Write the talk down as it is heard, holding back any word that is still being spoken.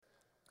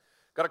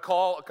Got a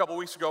call a couple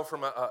weeks ago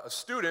from a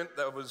student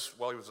that was,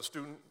 well, he was a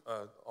student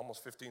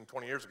almost 15,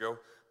 20 years ago,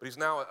 but he's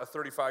now a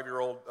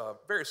 35-year-old,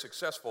 very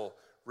successful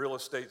real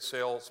estate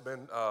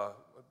salesman,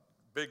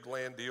 big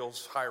land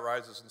deals, high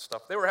rises and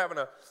stuff. They were having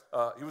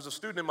he was a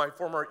student in my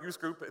former youth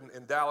group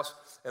in Dallas,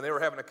 and they were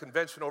having a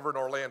convention over in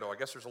Orlando. I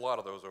guess there's a lot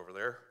of those over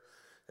there.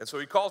 And so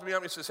he calls me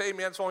up and he says, hey,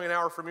 man, it's only an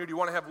hour from you. Do you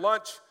want to have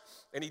lunch?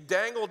 And he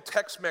dangled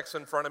Tex-Mex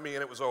in front of me,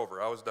 and it was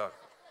over. I was done.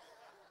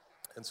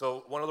 And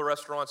so one of the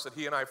restaurants that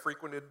he and I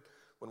frequented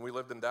when we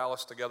lived in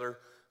Dallas together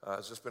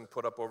has just been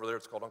put up over there.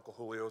 It's called Uncle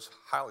Julio's.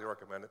 Highly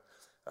recommend it.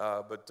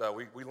 But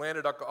we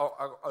landed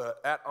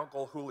at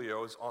Uncle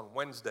Julio's on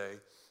Wednesday,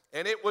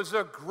 and it was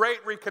a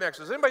great reconnection.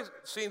 Has anybody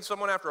seen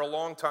someone after a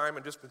long time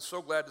and just been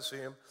so glad to see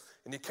him?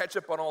 And you catch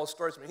up on all the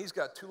stories. I mean, he's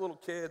got 2 little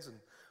kids, and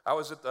I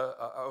was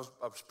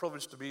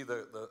privileged to be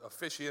the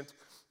officiant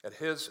at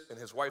his and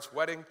his wife's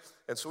wedding,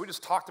 and so we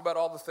just talked about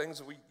all the things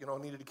that we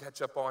needed to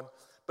catch up on.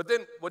 But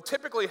then what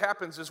typically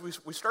happens is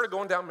we started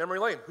going down memory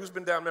lane. Who's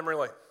been down memory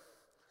lane?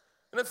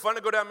 Isn't it fun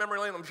to go down memory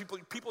lane when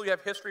people you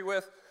have history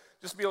with,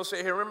 just to be able to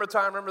say, hey, remember the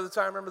time, remember the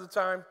time, remember the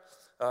time.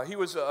 He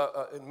was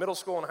in middle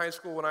school and high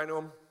school when I knew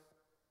him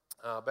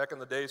back in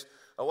the days.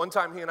 One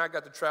time he and I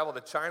got to travel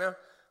to China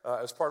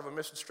as part of a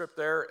mission trip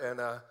there,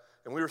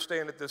 and we were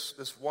staying at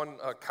this one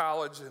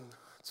college, and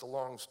it's a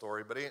long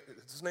story, but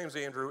his name's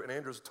Andrew, and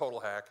Andrew's a total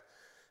hack.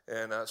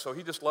 And so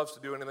he just loves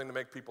to do anything to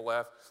make people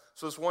laugh.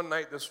 So this one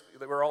night,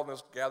 they were all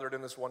gathered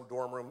in this one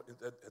dorm room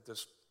at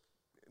this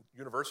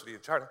university in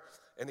China,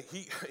 and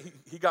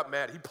he got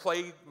mad. He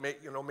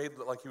made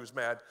like he was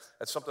mad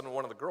at something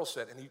one of the girls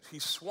said, and he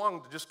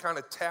swung to just kind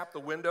of tap the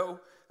window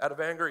out of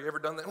anger. You ever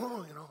done that?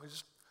 Oh, he's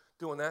just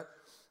doing that.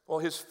 Well,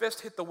 his fist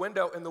hit the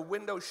window, and the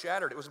window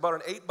shattered. It was about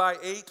an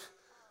 8x8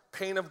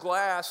 pane of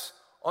glass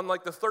on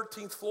like the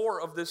 13th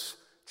floor of this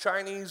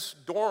Chinese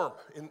dorm.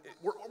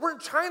 We're in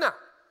China.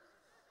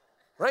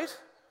 Right?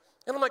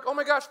 And I'm like, oh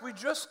my gosh, we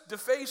just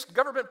defaced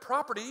government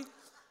property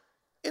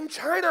in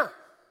China.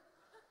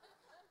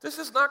 This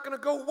is not going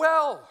to go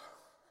well.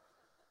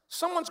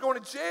 Someone's going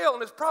to jail,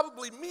 and it's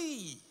probably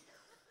me.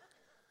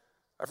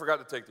 I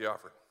forgot to take the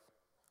offering.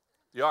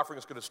 The offering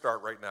is going to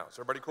start right now. Is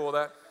everybody cool with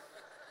that?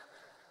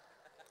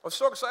 I was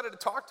so excited to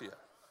talk to you.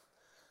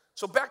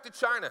 So back to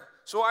China.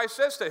 So I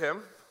says to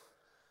him,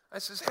 I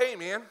says, hey,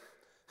 man,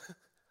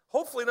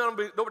 hopefully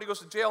nobody goes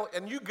to jail,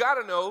 and you got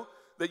to know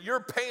that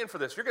you're paying for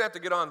this. You're going to have to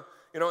get on,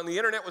 and the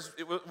internet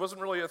wasn't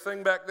really a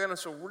thing back then, and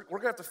so we're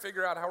going to have to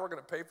figure out how we're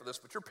going to pay for this,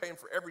 but you're paying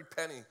for every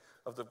penny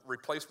of the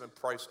replacement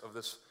price of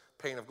this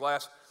pane of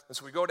glass. And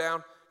so we go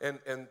down, and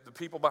the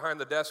people behind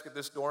the desk at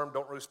this dorm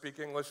don't really speak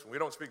English, and we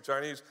don't speak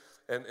Chinese,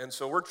 and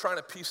so we're trying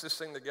to piece this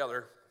thing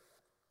together,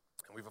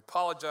 and we've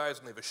apologized,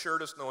 and they've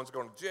assured us no one's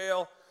going to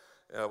jail,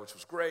 which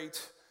was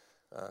great.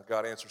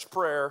 God answers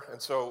prayer,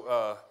 and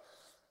so...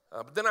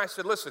 but then I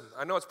said, listen,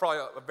 I know it's probably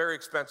very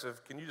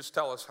expensive. Can you just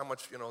tell us how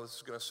much, this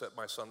is going to set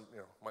my son,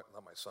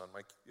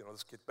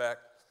 this kid back?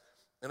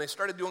 And they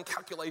started doing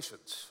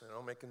calculations,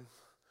 making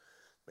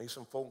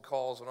some phone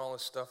calls and all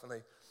this stuff. And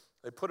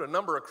they put a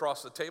number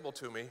across the table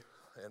to me.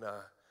 And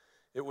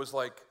it was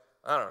like,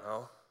 I don't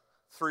know,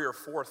 3,000 or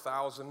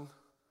 4,000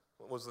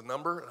 was the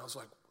number. And I was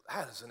like,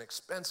 that is an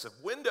expensive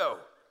window.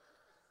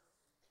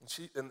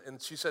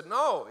 And she said,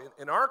 no,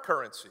 in our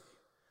currency.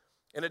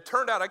 And it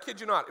turned out, I kid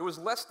you not, it was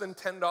less than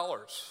 $10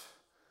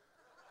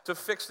 to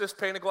fix this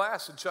pane of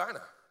glass in China.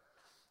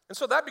 And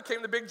so that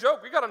became the big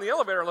joke. We got on the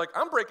elevator, like,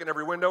 I'm breaking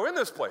every window in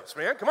this place,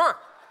 man. Come on.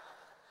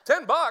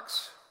 $10.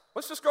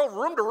 Let's just go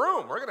room to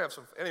room. We're going to have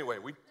some. Anyway,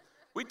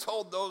 we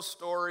told those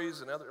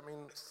stories and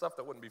stuff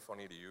that wouldn't be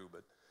funny to you,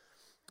 but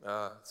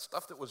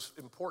stuff that was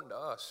important to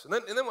us.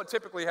 And then what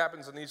typically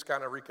happens in these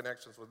kind of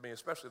reconnections with me,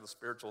 especially the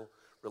spiritual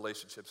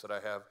relationships that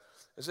I have,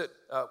 is that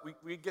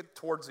we get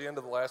towards the end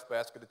of the last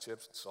basket of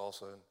chips and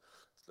salsa, and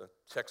the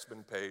check's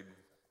been paid,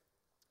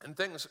 and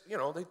things,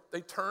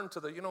 they turn to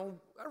the,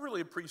 I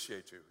really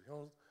appreciate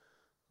you.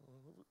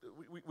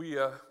 We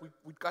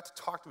got to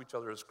talk to each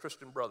other as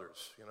Christian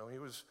brothers. He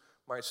was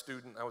my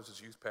student, I was his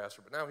youth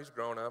pastor, but now he's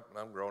grown up, and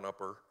I'm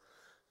grown-upper,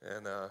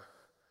 and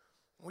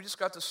we just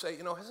got to say,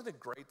 isn't it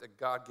great that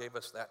God gave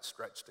us that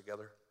stretch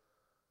together?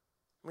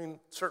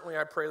 Certainly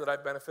I pray that I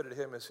benefited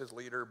him as his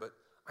leader, but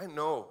I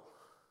know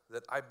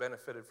that I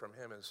benefited from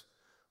him as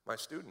my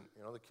student,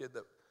 the kid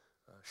that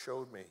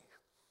showed me,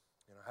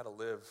 how to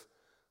live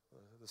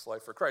this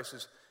life for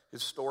Christ.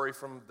 His story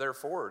from there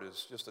forward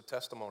is just a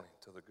testimony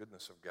to the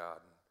goodness of God.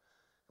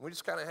 And we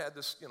just kind of had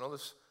this,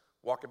 this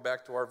walking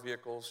back to our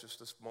vehicles, just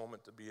this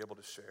moment to be able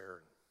to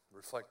share and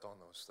reflect on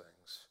those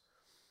things.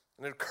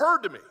 And it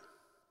occurred to me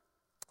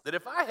that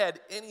if I had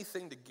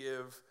anything to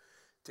give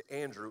to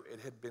Andrew, it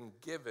had been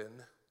given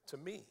to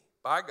me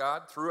by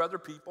God through other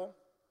people,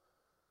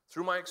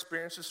 through my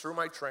experiences, through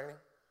my training.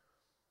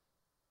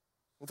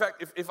 In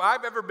fact, if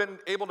I've ever been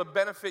able to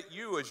benefit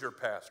you as your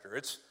pastor,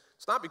 it's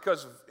not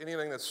because of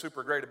anything that's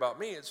super great about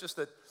me. It's just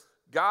that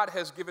God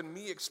has given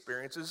me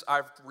experiences.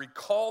 I've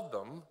recalled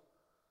them,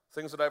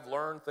 things that I've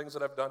learned, things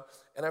that I've done,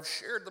 and I've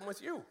shared them with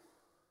you.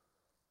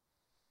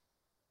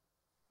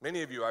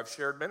 Many of you I've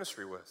shared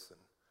ministry with, and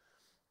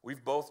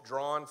we've both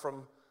drawn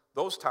from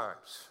those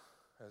times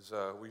as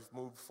we've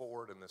moved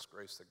forward in this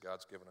grace that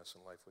God's given us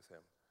in life with him.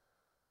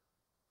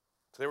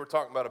 Today we're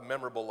talking about a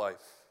memorable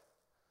life.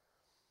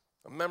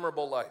 A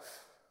memorable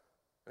life.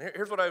 And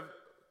here's what I've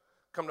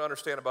come to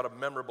understand about a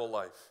memorable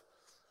life.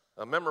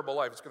 A memorable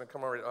life, it's going to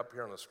come right up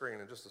here on the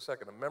screen in just a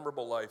second. A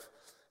memorable life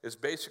is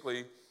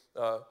basically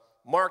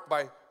marked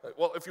by,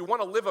 well, if you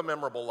want to live a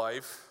memorable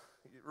life,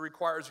 it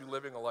requires you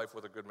living a life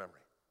with a good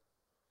memory.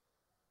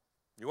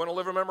 You want to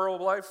live a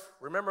memorable life?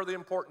 Remember the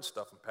important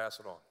stuff and pass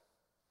it on.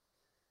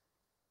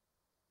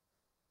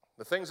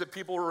 The things that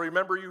people will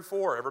remember you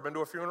for. Ever been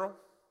to a funeral?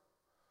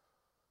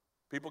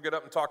 People get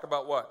up and talk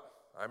about what?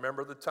 I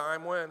remember the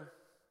time when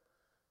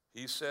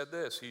he said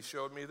this, he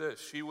showed me this,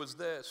 she was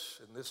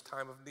this in this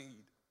time of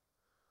need.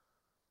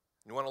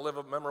 You want to live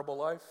a memorable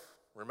life?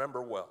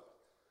 Remember well.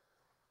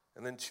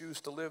 And then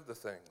choose to live the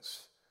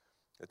things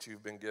that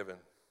you've been given.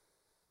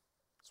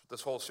 That's what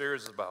this whole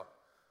series is about.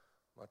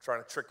 I'm not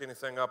trying to trick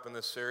anything up in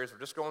this series. We're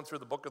just going through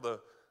the book of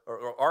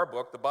our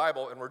book, the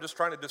Bible, and we're just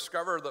trying to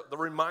discover the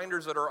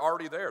reminders that are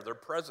already there. They're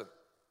present.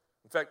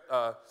 In fact,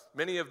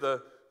 many of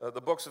the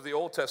books of the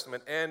Old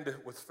Testament end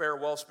with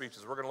farewell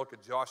speeches. We're going to look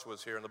at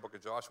Joshua's here in the book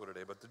of Joshua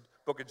today, but the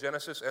book of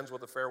Genesis ends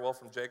with a farewell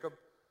from Jacob.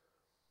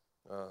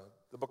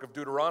 The book of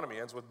Deuteronomy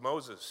ends with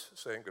Moses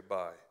saying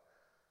goodbye.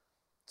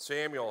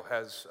 Samuel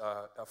has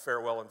a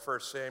farewell in 1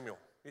 Samuel.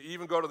 You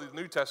even go to the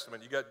New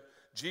Testament, you got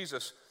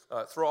Jesus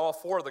through all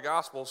four of the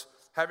Gospels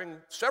having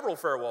several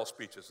farewell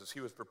speeches as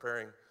he was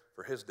preparing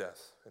for his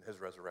death and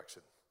his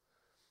resurrection.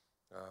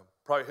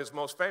 Probably his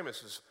most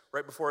famous is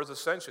right before his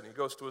ascension. He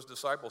goes to his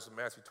disciples in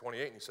Matthew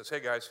 28 and he says, hey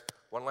guys,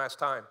 one last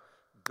time,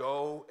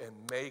 go and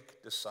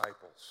make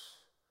disciples.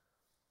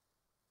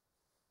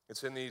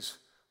 It's in these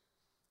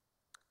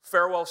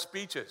farewell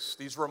speeches,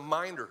 these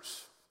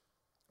reminders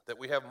that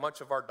we have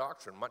much of our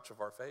doctrine, much of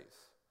our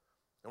faith.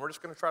 And we're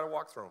just going to try to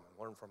walk through them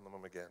and learn from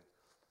them again.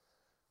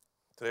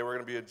 Today we're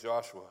going to be in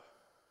Joshua.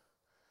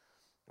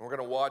 And we're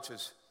going to watch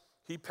as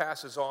he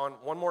passes on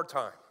one more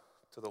time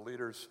to the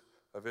leaders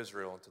of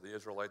Israel and to the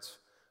Israelites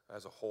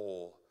as a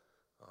whole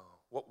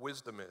what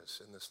wisdom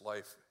is in this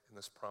life, in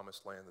this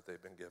promised land that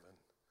they've been given.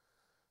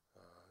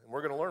 And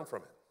we're going to learn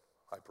from it,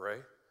 I pray.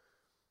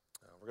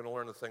 We're going to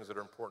learn the things that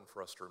are important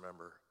for us to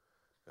remember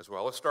as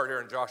well. Let's start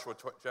here in Joshua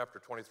chapter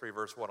 23,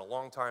 verse 1. A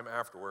long time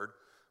afterward,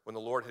 when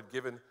the Lord had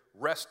given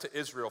rest to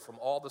Israel from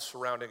all the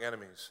surrounding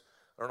enemies.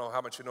 I don't know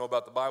how much you know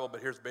about the Bible,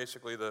 but here's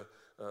basically the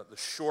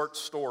short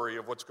story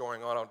of what's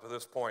going on up to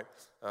this point.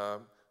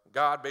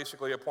 God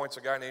basically appoints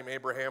a guy named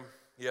Abraham.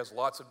 He has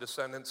lots of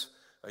descendants.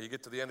 You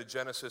get to the end of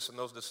Genesis, and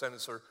those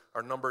descendants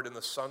are numbered in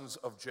the sons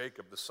of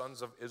Jacob, the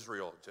sons of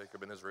Israel.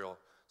 Jacob and Israel,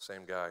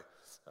 same guy.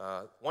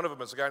 One of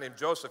them is a guy named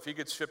Joseph. He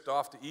gets shipped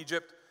off to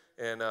Egypt,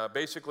 and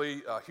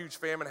basically a huge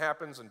famine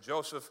happens, and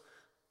Joseph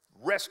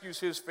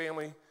rescues his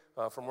family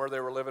from where they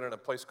were living in a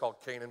place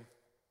called Canaan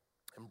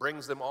and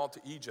brings them all to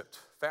Egypt.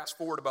 Fast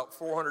forward about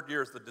 400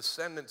 years, the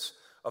descendants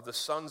of the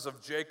sons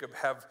of Jacob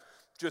have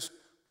just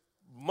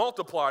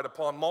multiplied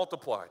upon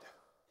multiplied.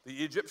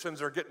 The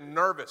Egyptians are getting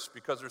nervous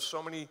because there's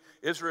so many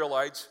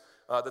Israelites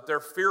that they're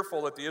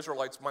fearful that the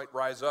Israelites might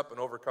rise up and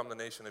overcome the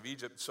nation of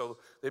Egypt. So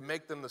they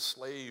make them the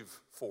slave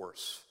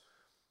force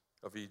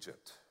of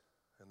Egypt.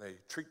 And they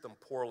treat them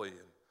poorly.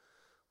 And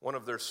one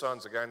of their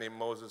sons, a guy named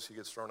Moses, he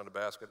gets thrown in a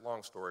basket.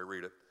 Long story,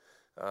 read it.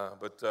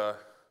 But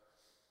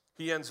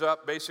he ends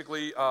up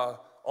basically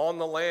on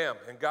the lam.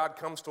 And God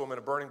comes to him in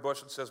a burning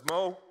bush and says,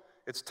 Mo,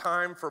 it's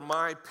time for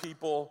my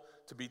people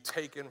to be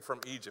taken from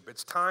Egypt.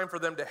 It's time for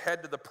them to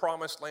head to the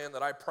promised land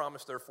that I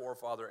promised their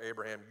forefather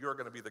Abraham. You're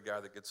going to be the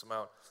guy that gets them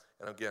out.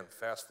 And again,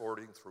 fast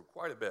forwarding through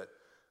quite a bit,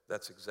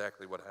 that's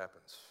exactly what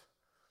happens.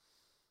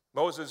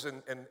 Moses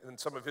and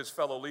some of his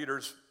fellow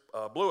leaders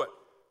blew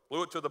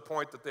it to the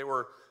point that they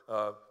were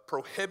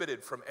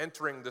prohibited from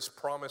entering this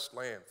promised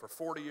land. For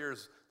 40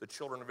 years, the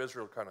children of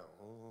Israel kind of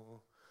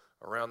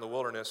around the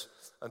wilderness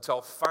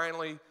until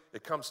finally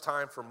it comes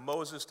time for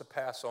Moses to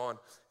pass on.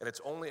 And it's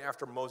only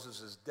after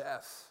Moses'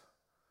 death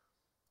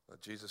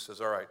that Jesus says,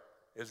 all right,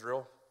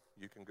 Israel,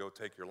 you can go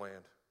take your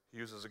land. He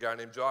uses a guy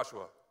named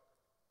Joshua.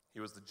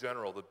 He was the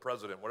general, the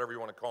president, whatever you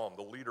want to call him,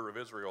 the leader of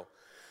Israel.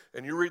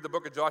 And you read the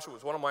book of Joshua. It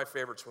was one of my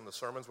favorites when the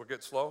sermons would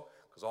get slow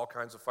because all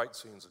kinds of fight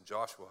scenes in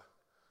Joshua.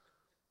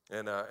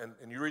 And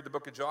you read the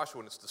book of Joshua,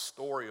 and it's the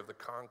story of the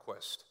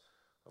conquest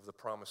of the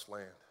promised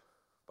land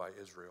by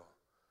Israel.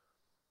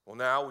 Well,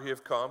 now we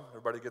have come.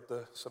 Everybody get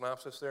the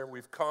synopsis there?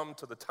 We've come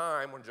to the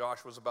time when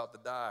Joshua's about to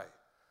die.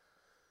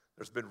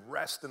 There's been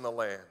rest in the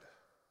land.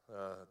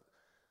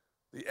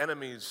 The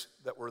enemies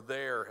that were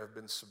there have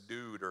been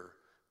subdued or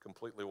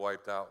completely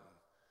wiped out. And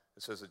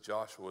it says that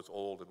Joshua was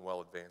old and well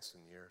advanced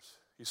in years.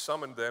 He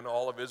summoned then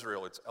all of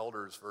Israel, its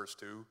elders, verse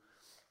 2,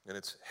 and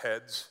its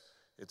heads,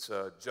 its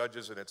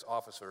judges and its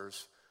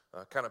officers.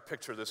 Kind of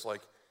picture this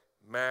like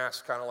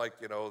mass, kind of like,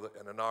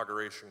 an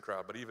inauguration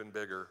crowd, but even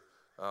bigger.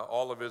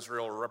 All of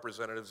Israel, or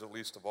representatives at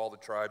least of all the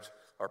tribes,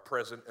 are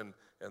present, and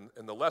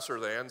the lesser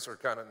thans are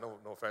kind of,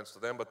 no offense to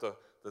them, but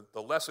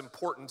the less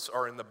importance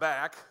are in the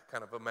back,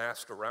 kind of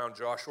amassed around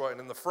Joshua, and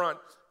in the front,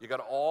 you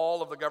got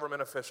all of the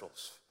government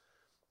officials,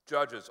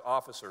 judges,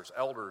 officers,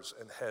 elders,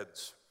 and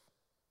heads.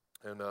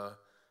 And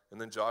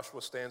then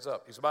Joshua stands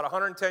up. He's about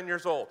 110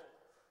 years old,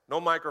 no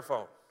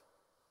microphone.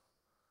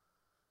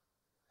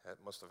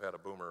 Must have had a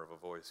boomer of a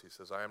voice. He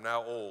says, I am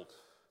now old,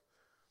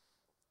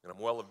 and I'm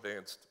well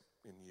advanced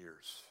in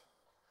years.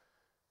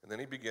 And then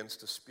he begins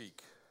to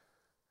speak.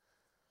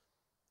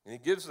 And he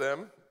gives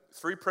them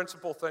 3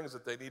 principal things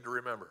that they need to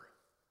remember.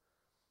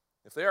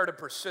 If they are to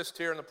persist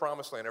here in the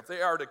promised land, if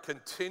they are to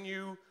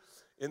continue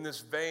in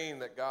this vein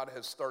that God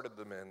has started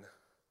them in,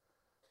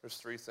 there's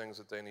 3 things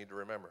that they need to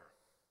remember.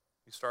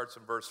 He starts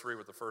in verse 3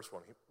 with the first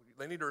one.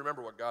 They need to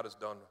remember what God has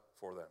done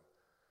for them.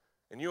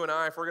 And you and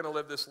I, if we're going to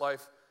live this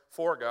life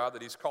for God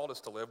that he's called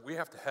us to live, we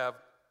have to have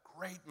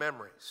great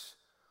memories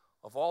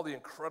of all the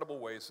incredible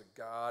ways that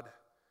God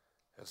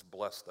has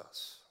blessed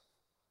us.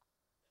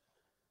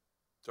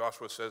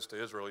 Joshua says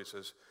to Israel, he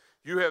says,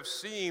 you have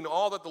seen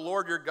all that the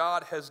Lord your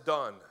God has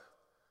done.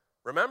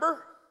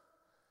 Remember?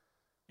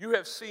 You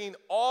have seen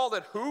all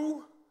that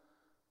who?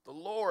 The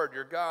Lord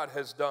your God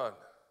has done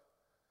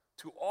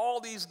to all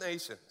these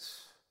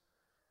nations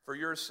for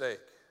your sake,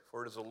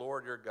 for it is the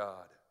Lord your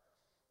God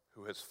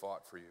who has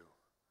fought for you.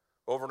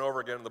 Over and over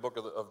again in the book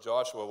of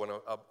Joshua, when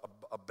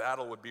a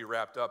battle would be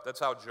wrapped up, that's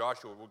how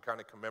Joshua would kind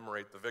of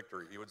commemorate the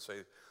victory. He would say,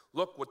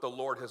 look what the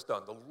Lord has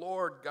done. The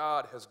Lord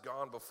God has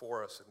gone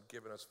before us and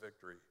given us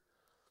victory.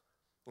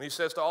 And he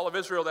says to all of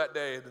Israel that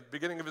day, at the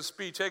beginning of his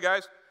speech, hey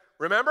guys,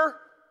 remember?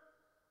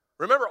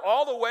 Remember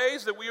all the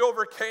ways that we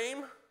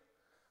overcame?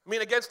 I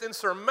mean, against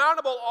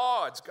insurmountable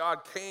odds, God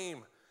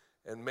came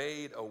and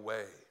made a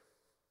way.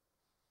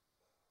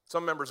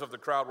 Some members of the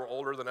crowd were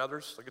older than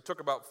others. Like it took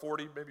about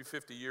 40, maybe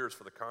 50 years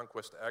for the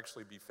conquest to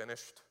actually be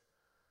finished.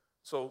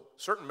 So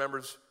certain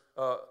members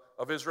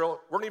of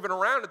Israel weren't even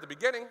around at the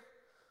beginning.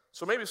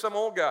 So maybe some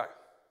old guy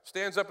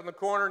stands up in the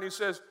corner and he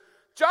says,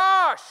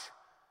 Josh,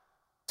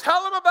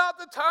 tell him about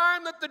the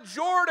time that the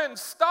Jordan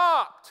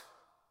stopped.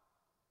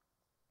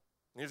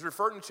 And he's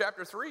referred in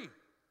chapter 3. I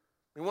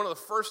mean, one of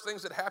the first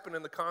things that happened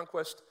in the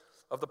conquest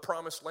of the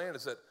promised land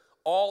is that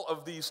all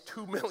of these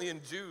 2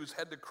 million Jews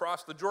had to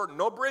cross the Jordan.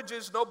 No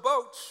bridges, no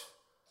boats.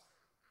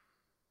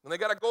 And they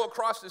got to go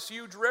across this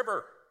huge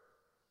river.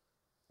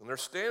 And they're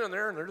standing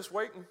there and they're just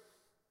waiting.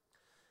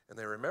 And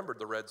they remembered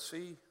the Red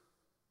Sea.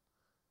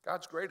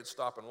 God's great at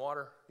stopping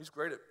water. He's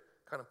great at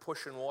kind of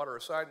pushing water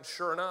aside. And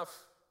sure enough,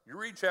 you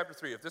read chapter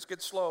 3. If this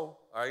gets slow,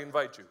 I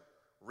invite you,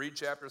 read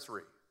chapter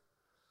 3.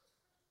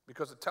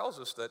 Because it tells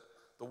us that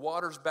the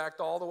water's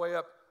backed all the way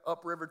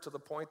upriver to the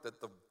point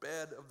that the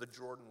bed of the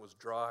Jordan was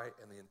dry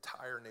and the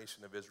entire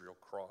nation of Israel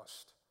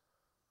crossed.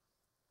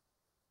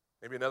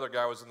 Maybe another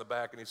guy was in the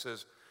back and he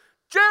says,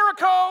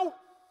 Jericho!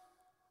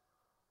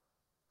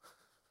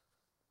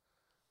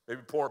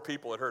 Maybe poor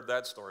people had heard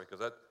that story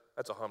because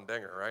that's a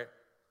humdinger, right?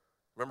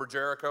 Remember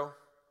Jericho?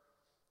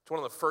 It's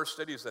one of the first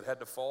cities that had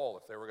to fall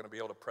if they were going to be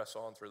able to press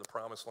on through the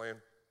promised land.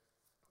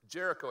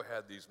 Jericho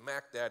had these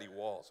Mac Daddy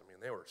walls. I mean,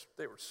 they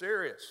were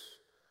serious.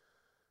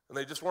 And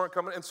they just weren't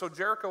coming. And so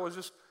Jericho was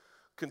just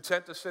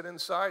content to sit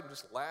inside and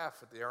just laugh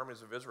at the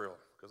armies of Israel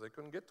because they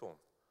couldn't get to them.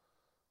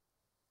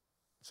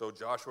 So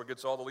Joshua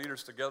gets all the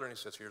leaders together and he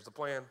says, here's the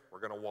plan. We're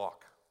going to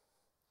walk.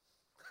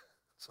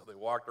 So they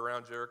walked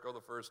around Jericho the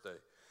first day.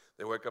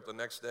 They wake up the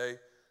next day,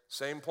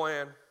 same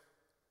plan.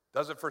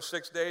 Does it for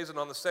 6 days, and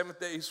on the 7th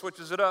day he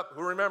switches it up.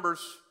 Who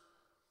remembers?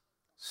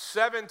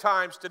 7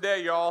 times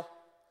today, y'all.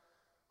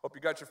 Hope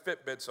you got your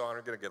Fitbits on.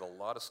 You're going to get a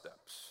lot of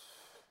steps.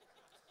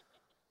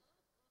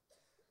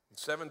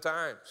 7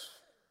 times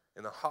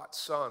in the hot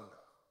sun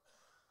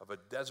of a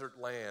desert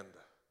land,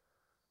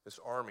 this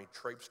army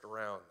traipsed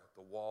around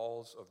the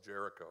walls of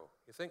Jericho.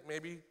 You think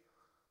maybe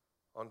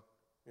on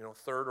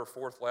 3rd or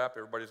 4th lap,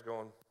 everybody's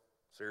going,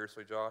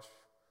 seriously, Josh?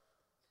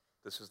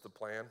 This is the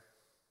plan?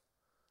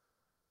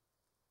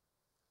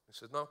 He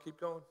says, no, keep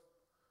going.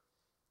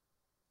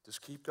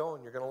 Just keep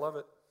going. You're going to love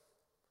it.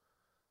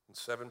 And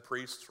 7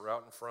 priests were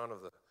out in front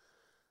of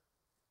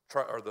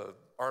the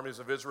armies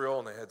of Israel,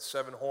 and they had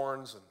 7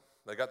 horns, and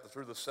they got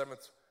through the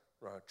 7th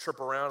trip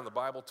around, and the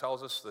Bible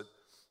tells us that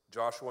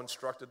Joshua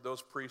instructed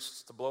those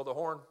priests to blow the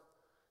horn.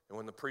 And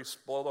when the priests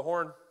blow the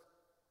horn,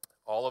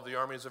 all of the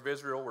armies of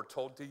Israel were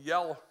told to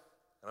yell.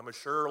 And I'm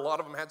sure a lot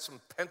of them had some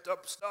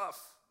pent-up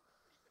stuff.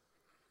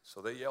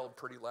 So they yelled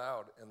pretty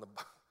loud. And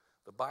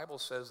the Bible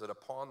says that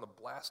upon the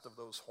blast of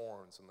those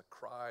horns and the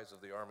cries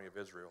of the army of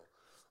Israel,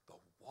 the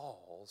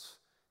walls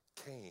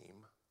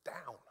came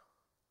down.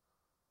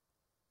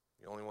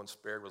 The only one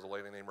spared was a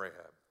lady named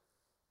Rahab,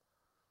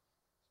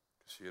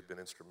 because she had been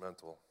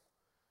instrumental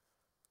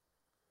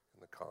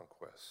in the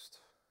conquest.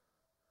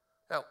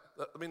 Now,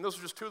 I mean, those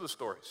are just 2 of the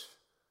stories.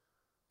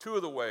 2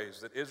 of the ways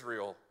that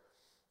Israel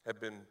had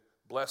been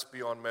blessed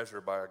beyond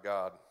measure by a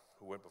God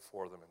who went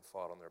before them and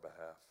fought on their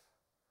behalf.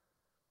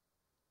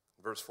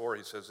 In verse 4,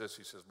 he says this,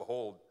 he says,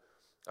 behold,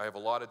 I have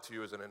allotted to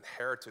you as an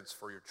inheritance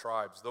for your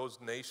tribes, those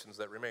nations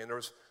that remain. There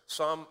was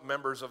some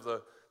members of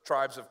the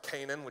tribes of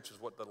Canaan, which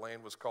is what the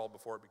land was called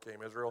before it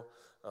became Israel,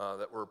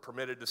 that were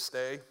permitted to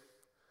stay.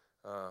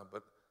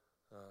 But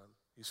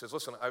he says,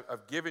 listen,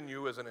 I've given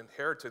you as an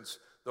inheritance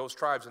those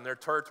tribes and their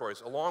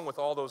territories, along with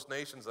all those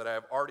nations that I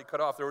have already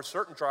cut off. There were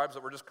certain tribes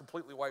that were just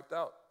completely wiped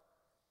out.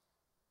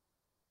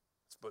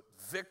 But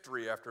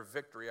victory after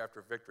victory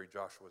after victory,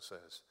 Joshua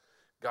says.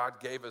 God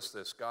gave us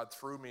this. God,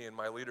 through me and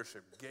my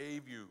leadership,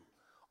 gave you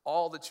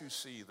all that you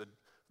see,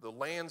 the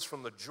lands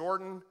from the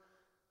Jordan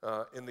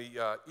in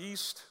the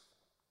east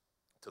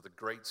to the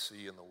Great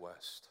Sea in the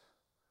west.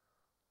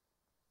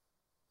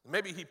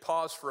 Maybe he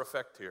paused for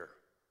effect here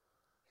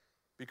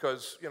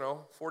because,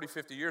 40,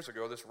 50 years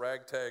ago, this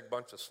ragtag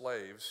bunch of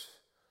slaves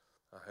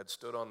had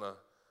stood on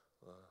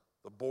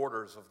the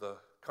borders of the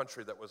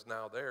country that was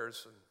now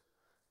theirs and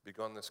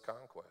begun this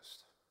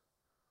conquest.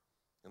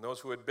 And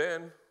those who had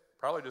been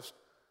probably just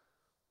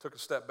took a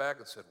step back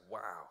and said,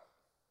 wow.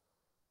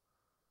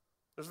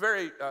 This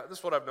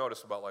is what I've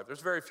noticed about life.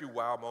 There's very few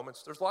wow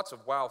moments. There's lots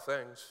of wow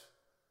things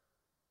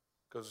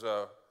because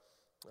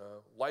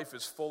life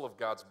is full of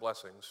God's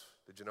blessings.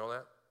 Did you know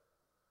that?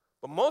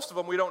 But most of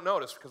them we don't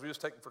notice because we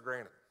just take them for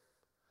granted.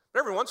 But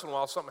every once in a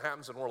while something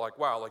happens and we're like,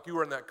 wow, like you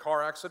were in that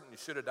car accident and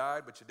you should have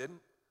died, but you didn't.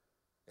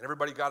 And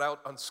everybody got out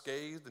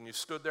unscathed and you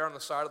stood there on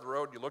the side of the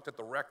road, you looked at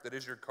the wreck that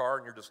is your car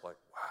and you're just like,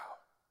 wow.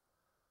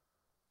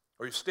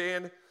 Or you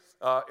stand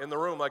in the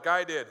room like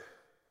I did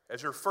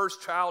as your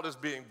first child is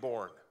being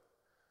born.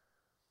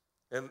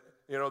 And,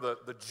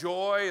 the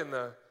joy and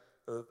the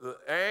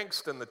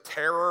angst and the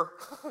terror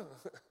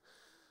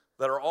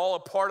that are all a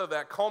part of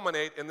that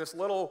culminate in this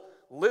little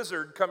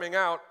lizard coming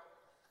out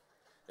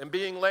and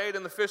being laid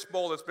in the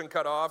fishbowl that's been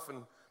cut off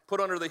and put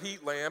under the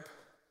heat lamp.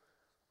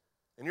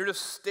 And you're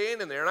just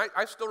standing there. And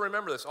I still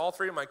remember this, all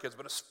three of my kids,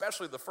 but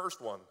especially the first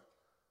one.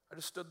 I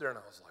just stood there and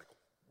I was like,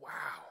 wow,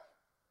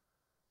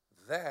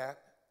 that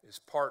is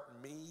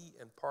part me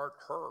and part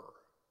her.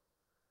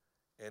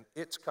 And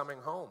it's coming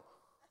home.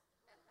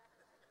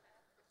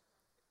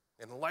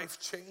 And life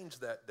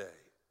changed that day.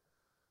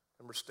 I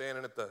remember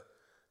standing at the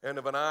end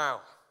of an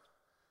aisle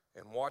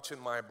and watching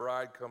my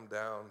bride come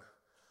down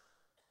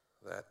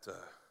that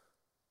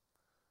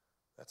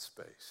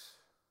space.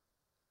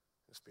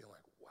 Just being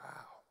like,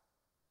 wow,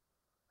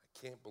 I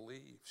can't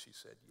believe she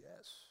said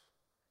yes.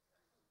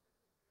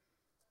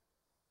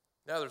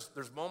 Now,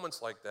 there's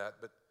moments like that,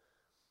 but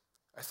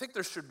I think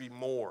there should be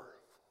more.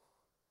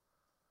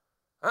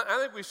 I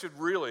think we should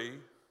really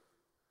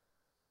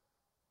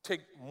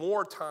take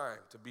more time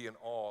to be in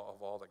awe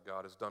of all that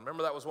God has done.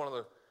 Remember, that was one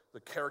of the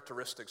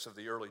characteristics of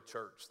the early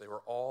church. They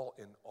were all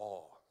in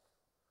awe.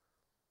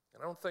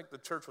 And I don't think the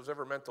church was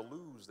ever meant to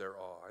lose their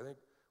awe. I think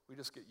we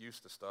just get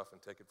used to stuff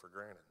and take it for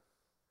granted.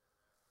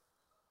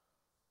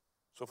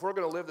 So if we're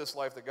going to live this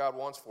life that God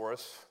wants for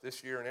us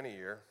this year and any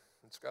year,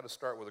 it's got to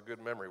start with a good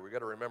memory. We've got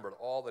to remember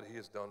all that he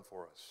has done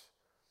for us.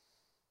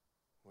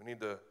 We need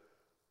to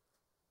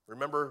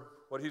remember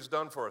what he's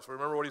done for us.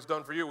 Remember what he's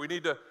done for you. We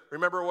need to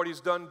remember what he's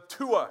done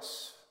to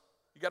us.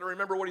 You got to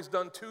remember what he's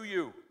done to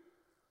you.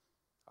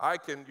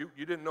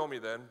 You didn't know me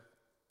then,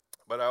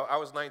 but I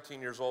was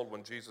 19 years old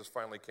when Jesus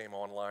finally came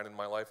online in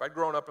my life. I'd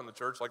grown up in the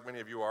church like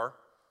many of you are.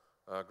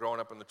 Growing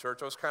up in the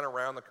church, I was kind of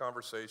around the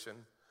conversation.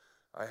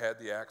 I had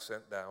the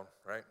accent down,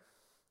 right?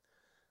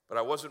 But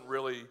I wasn't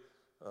really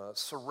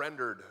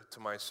surrendered to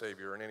my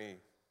Savior in any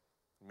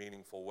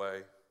meaningful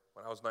way.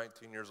 When I was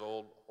 19 years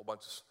old, a whole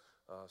bunch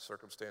of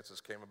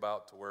circumstances came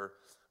about to where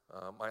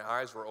my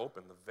eyes were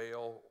open. The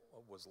veil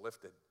was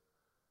lifted.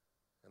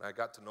 And I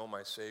got to know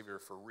my Savior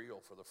for real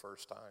for the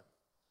first time.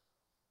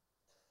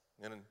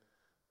 And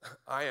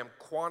I am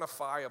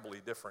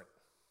quantifiably different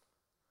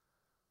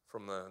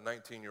from the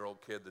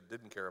 19-year-old kid that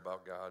didn't care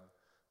about God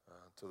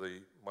to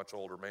the much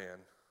older man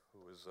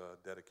who is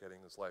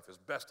dedicating his life as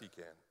best he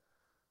can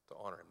to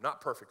honor him. Not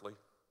perfectly,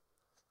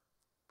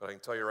 but I can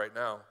tell you right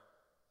now,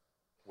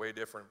 way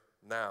different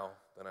now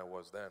than I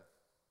was then.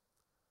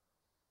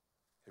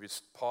 Have you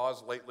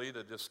paused lately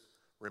to just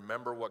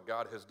remember what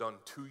God has done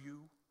to you?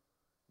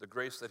 The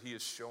grace that he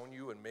has shown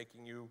you in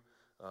making you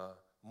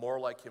more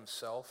like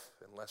himself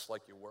and less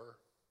like you were.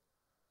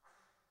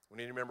 We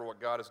need to remember what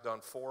God has done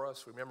for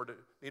us. We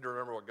need to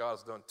remember what God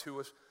has done to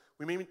us.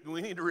 We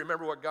need to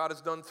remember what God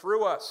has done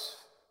through us.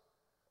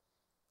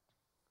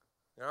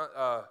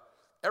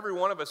 Every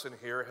one of us in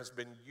here has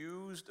been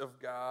used of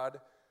God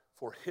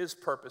for his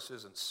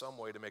purposes in some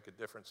way to make a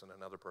difference in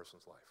another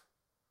person's life.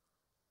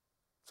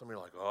 Some of you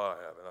are like, oh,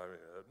 I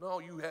haven't. No,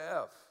 you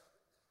have.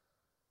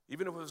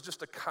 Even if it was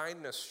just a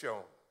kindness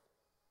shown.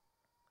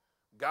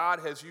 God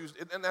has used,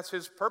 and that's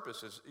his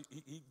purpose.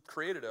 He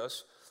created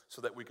us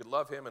so that we could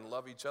love him and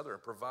love each other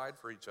and provide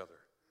for each other.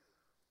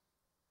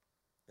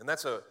 And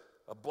that's a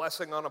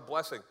blessing on a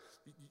blessing.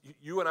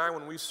 You and I,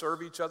 when we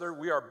serve each other,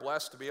 we are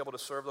blessed to be able to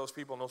serve those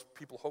people, and those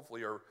people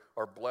hopefully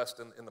are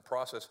blessed in the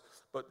process.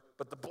 But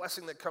the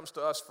blessing that comes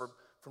to us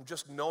from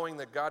just knowing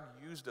that God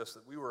used us,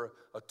 that we were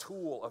a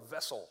tool, a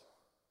vessel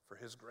for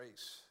his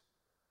grace.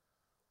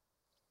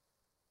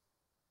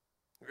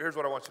 Here's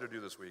what I want you to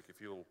do this week,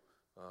 if you'll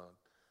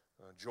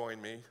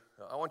join me.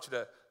 I want you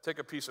to take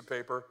a piece of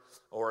paper,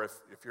 or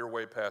if you're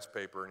way past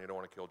paper and you don't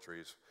want to kill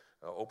trees,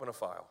 open a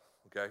file,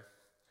 okay?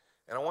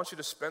 And I want you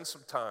to spend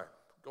some time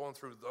going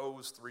through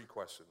those 3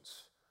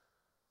 questions.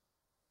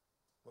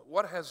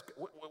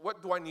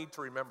 What do I need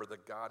to remember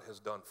that God has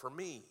done for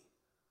me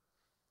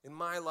in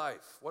my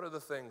life? What are the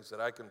things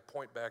that I can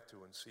point back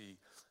to and see,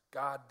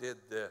 God did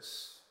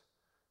this,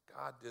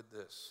 God did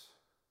this?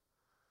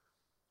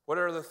 What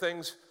are the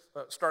things,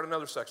 start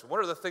another section. What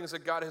are the things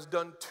that God has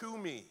done to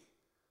me?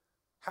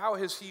 How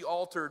has he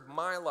altered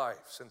my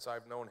life since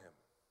I've known him?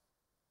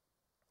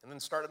 And then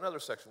start another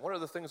section. What are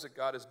the things that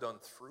God has done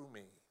through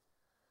me?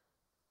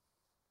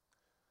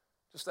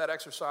 Just that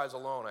exercise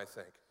alone, I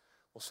think,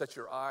 will set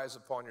your eyes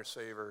upon your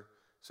Savior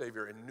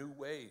in new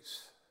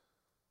ways.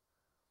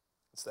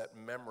 It's that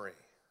memory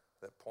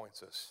that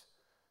points us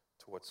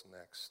to what's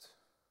next.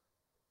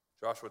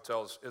 Joshua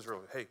tells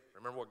Israel, hey,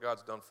 remember what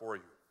God's done for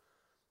you.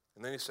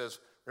 And then he says,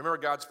 remember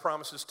God's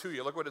promises to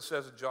you. Look what it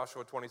says in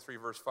Joshua 23,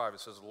 verse 5. It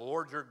says, the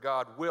Lord your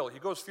God will. He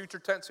goes future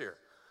tense here.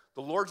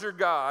 The Lord your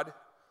God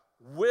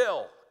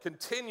will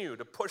continue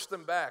to push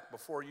them back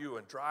before you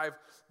and drive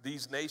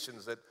these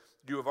nations that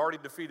you have already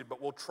defeated, but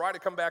will try to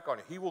come back on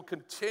you. He will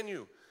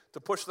continue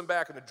to push them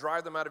back and to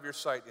drive them out of your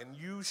sight, and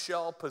you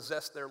shall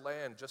possess their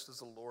land, just as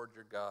the Lord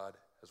your God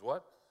has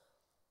what?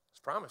 Has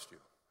promised you.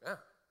 Yeah.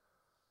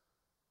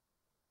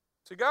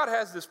 See, God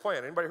has this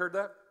plan. Anybody heard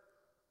that?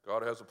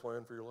 God has a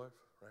plan for your life,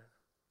 right?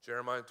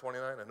 Jeremiah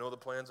 29, I know the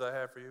plans I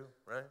have for you,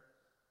 right?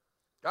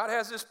 God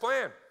has this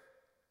plan.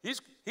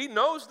 He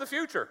knows the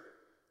future.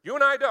 You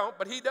and I don't,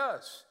 but he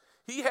does.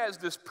 He has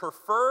this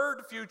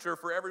preferred future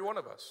for every one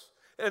of us,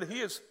 and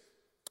he is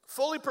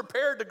fully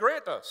prepared to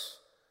grant us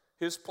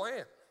his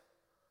plan.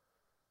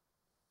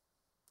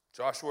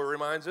 Joshua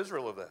reminds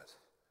Israel of that.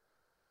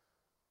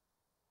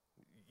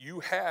 You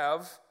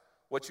have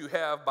what you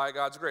have by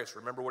God's grace.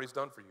 Remember what he's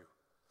done for you.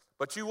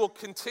 But you will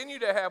continue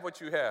to have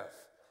what you have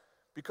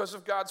because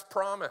of God's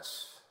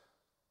promise.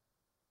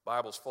 The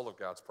Bible's full of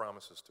God's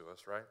promises to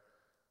us, right?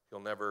 He'll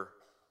never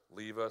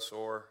leave us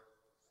or,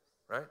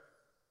 right?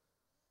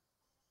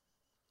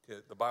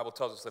 The Bible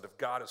tells us that if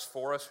God is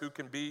for us, who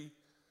can be,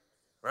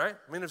 right?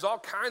 I mean, there's all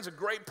kinds of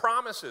great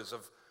promises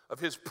of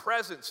his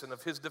presence and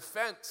of his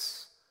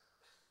defense,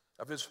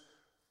 of his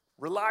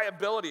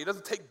reliability. He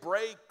doesn't take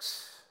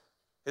breaks.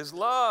 His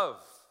love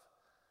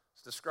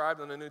is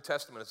described in the New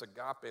Testament as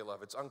agape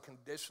love. It's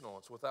unconditional.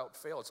 It's without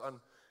fail.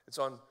 It's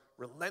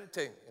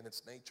unrelenting in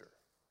its nature.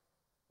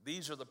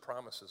 These are the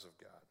promises of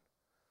God.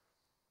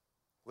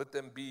 Let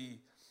them be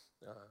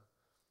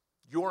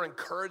your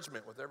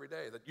encouragement with every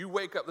day. That you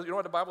wake up, you know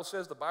what the Bible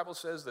says? The Bible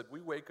says that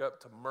we wake up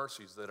to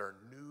mercies that are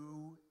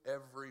new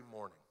every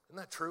morning. Isn't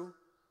that true?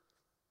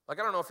 Like,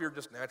 I don't know if you're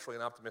just naturally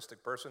an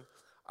optimistic person.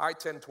 I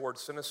tend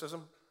towards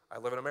cynicism. I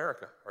live in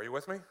America. Are you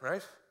with me,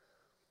 right?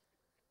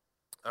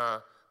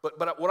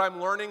 But what I'm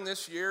learning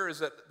this year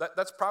is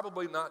that's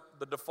probably not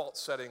the default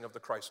setting of the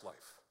Christ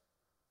life.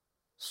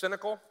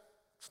 Cynical,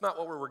 it's not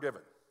what we were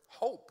given.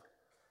 Hope,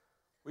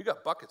 we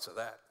got buckets of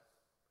that.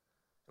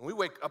 And we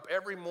wake up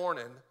every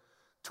morning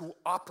to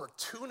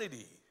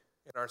opportunity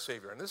in our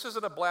Savior. And this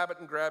isn't a blab it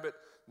and grab it,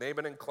 name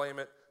it and claim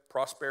it,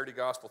 prosperity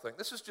gospel thing.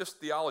 This is just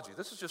theology.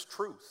 This is just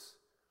truth.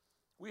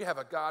 We have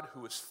a God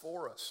who is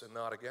for us and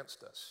not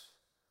against us.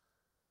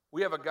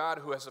 We have a God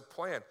who has a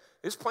plan.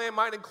 His plan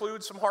might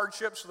include some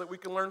hardships so that we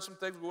can learn some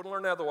things we wouldn't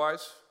learn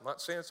otherwise. I'm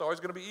not saying it's always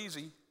going to be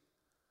easy.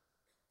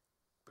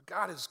 But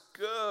God is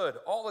good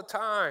all the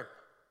time.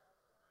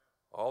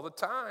 All the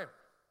time.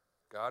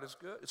 God is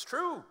good. It's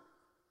true.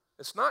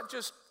 It's not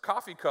just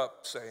coffee cup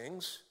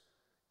sayings.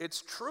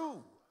 It's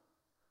true.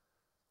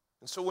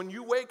 And so when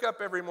you wake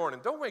up every morning,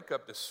 don't wake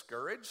up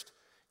discouraged.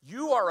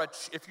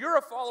 If you're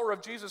a follower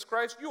of Jesus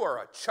Christ, you are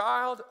a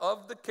child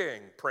of the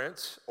King,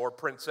 prince or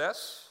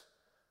princess.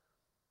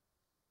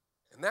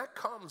 And that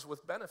comes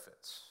with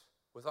benefits,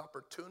 with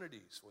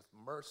opportunities, with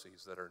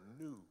mercies that are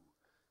new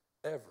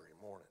every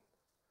morning.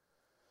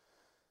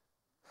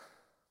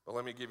 But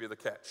let me give you the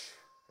catch,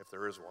 if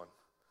there is one.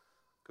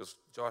 Because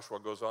Joshua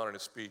goes on in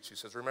his speech. He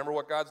says, remember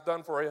what God's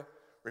done for you.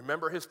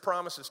 Remember his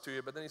promises to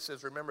you. But then he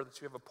says, remember that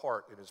you have a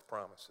part in his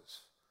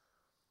promises.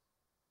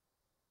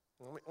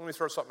 Let me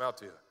throw something out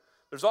to you.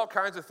 There's all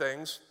kinds of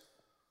things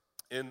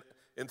in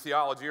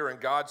theology or in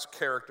God's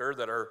character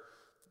that are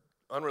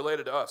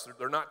unrelated to us.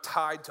 They're not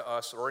tied to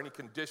us or any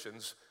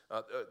conditions.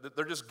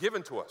 They're just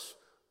given to us.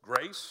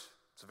 Grace,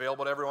 it's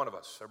available to every one of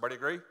us. Everybody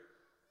agree?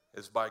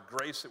 It's by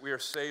grace that we are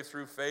saved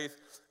through faith,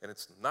 and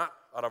it's not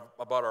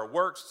about our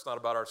works. It's not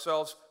about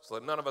ourselves, so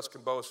that none of us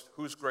can boast.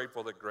 Who's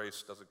grateful that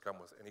grace doesn't come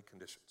with any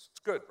conditions?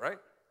 It's good, right?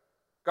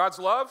 God's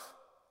love?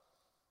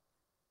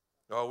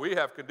 No, we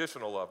have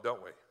conditional love,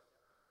 don't we?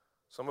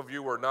 Some of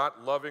you were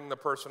not loving the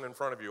person in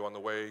front of you on the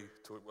way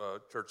to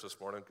church this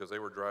morning because they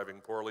were driving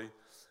poorly.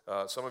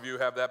 Some of you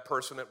have that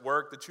person at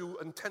work that you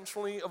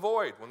intentionally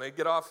avoid. When they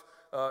get off,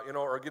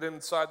 or get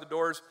inside the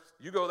doors,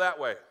 you go that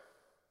way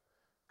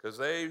because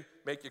they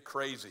make you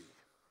crazy.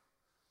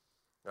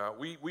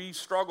 We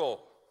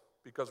struggle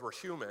because we're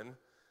human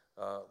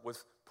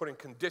with putting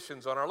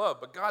conditions on our love.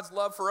 But God's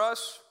love for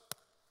us,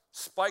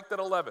 spiked at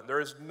 11. There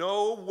is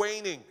no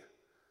waning,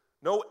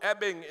 no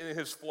ebbing in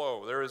his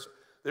flow. There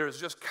is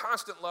just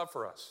constant love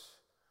for us.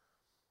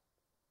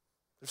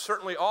 There's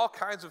certainly all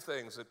kinds of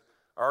things that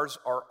are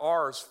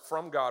ours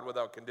from God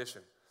without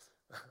condition.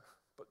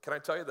 But can I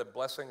tell you that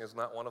blessing is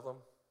not one of them?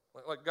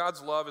 Like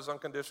God's love is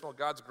unconditional,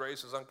 God's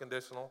grace is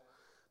unconditional,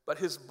 but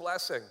his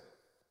blessing,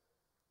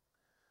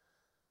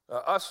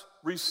 us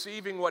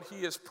receiving what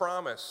he has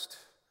promised,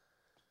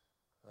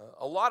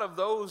 a lot of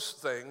those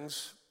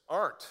things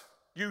aren't,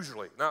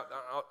 usually. Now,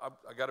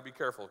 I got to be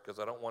careful because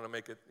I don't want to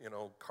make it,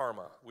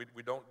 karma. We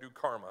don't do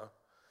karma.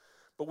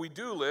 But we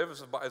do live,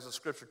 as the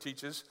scripture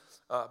teaches,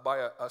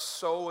 by a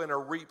sow and a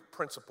reap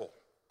principle.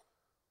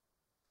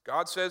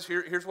 God says,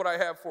 here's what I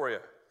have for you.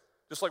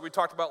 Just like we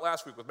talked about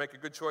last week with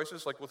making good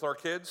choices, like with our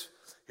kids.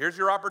 Here's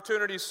your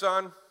opportunity,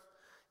 son.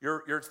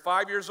 You're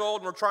 5 years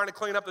old and we're trying to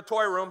clean up the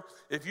toy room.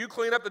 If you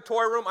clean up the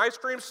toy room, ice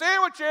cream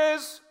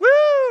sandwiches.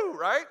 Woo!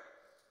 Right?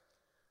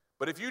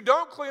 But if you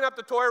don't clean up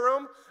the toy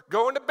room,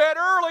 going to bed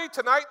early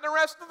tonight and the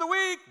rest of the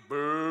week.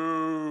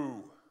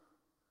 Boo!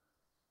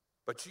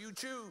 But you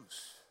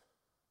choose.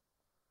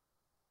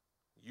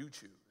 You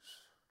choose.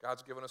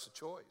 God's given us a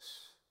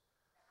choice.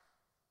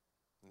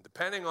 And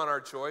depending on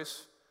our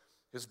choice,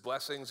 his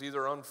blessings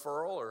either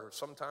unfurl or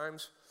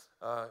sometimes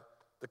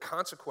the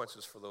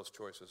consequences for those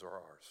choices are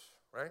ours,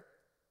 right?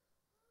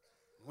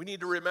 We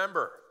need to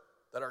remember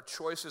that our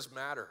choices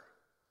matter.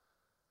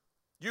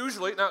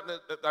 Usually, now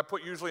I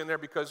put usually in there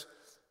because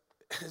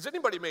has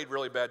anybody made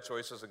really bad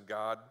choices and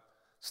God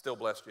still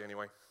blessed you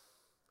anyway?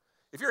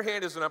 If your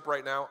hand isn't up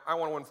right now, I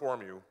want to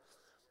inform you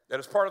that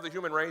as part of the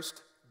human race,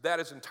 that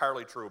is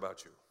entirely true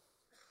about you.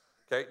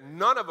 Okay?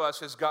 None of us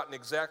has gotten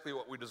exactly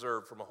what we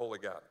deserve from a holy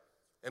God.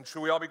 And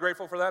should we all be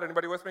grateful for that?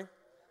 Anybody with me?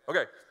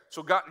 Okay,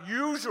 so God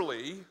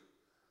usually,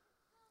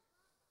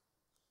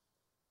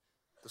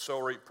 the sow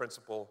reap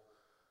principle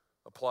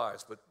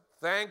applies. But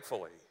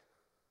thankfully,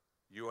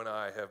 you and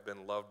I have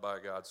been loved by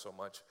God so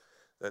much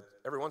that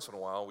every once in a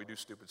while we do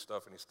stupid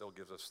stuff and he still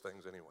gives us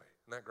things anyway.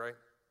 Isn't that great?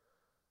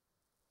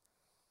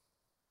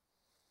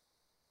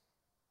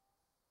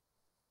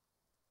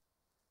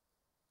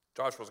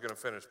 Joshua's going to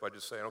finish by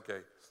just saying, okay,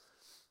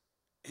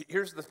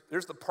 here's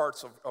the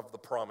parts of the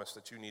promise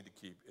that you need to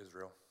keep,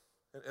 Israel.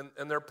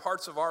 And they're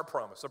parts of our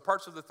promise. They're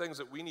parts of the things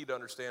that we need to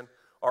understand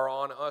are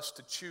on us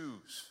to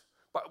choose.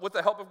 But with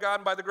the help of God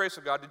and by the grace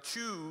of God, to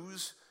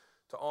choose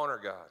to honor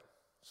God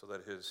so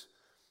that his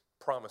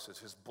promises,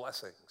 his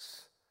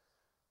blessings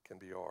can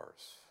be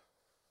ours.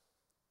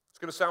 It's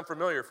going to sound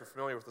familiar if you're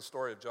familiar with the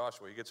story of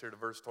Joshua. He gets here to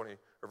verse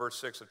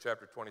 6 of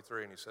chapter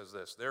 23, and he says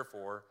this,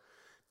 therefore,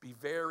 be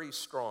very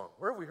strong.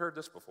 Where have we heard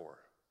this before?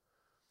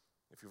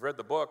 If you've read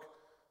the book,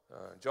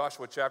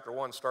 Joshua chapter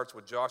 1 starts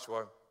with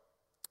Joshua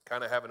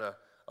kind of having a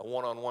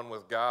one-on-one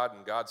with God,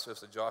 and God says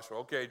to Joshua,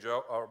 okay,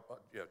 Joshua,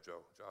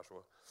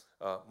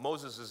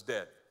 Moses is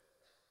dead.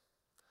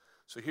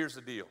 So here's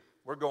the deal.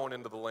 We're going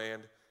into the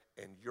land,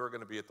 and you're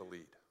going to be at the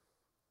lead.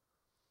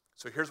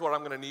 So here's what I'm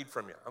going to need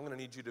from you. I'm going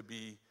to need you to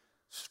be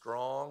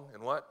strong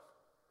and what?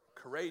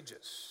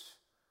 Courageous.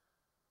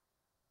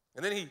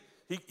 And then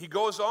he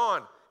goes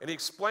on, and he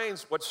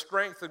explains what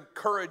strength and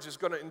courage is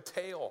going to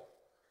entail.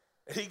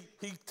 And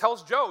he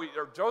tells Joshua,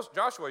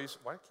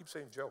 why do I keep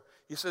saying Joe?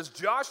 He says,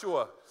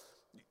 Joshua,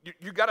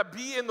 you got to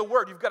be in the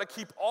Word. You've got to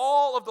keep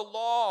all of the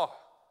law.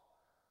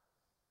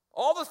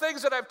 All the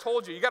things that I've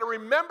told you. You got to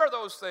remember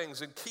those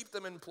things and keep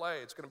them in play.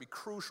 It's going to be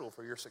crucial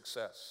for your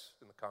success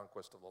in the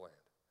conquest of the land.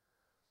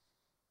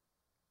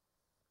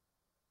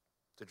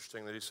 It's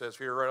interesting that he says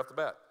here right off the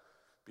bat,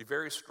 be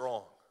very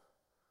strong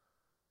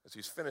as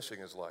he's finishing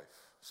his life,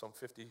 some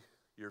 50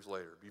 years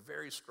later. Be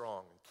very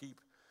strong and keep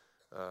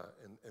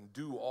and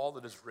do all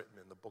that is written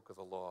in the book of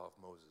the law of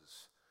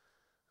Moses.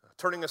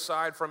 Turning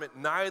aside from it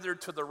neither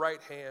to the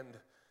right hand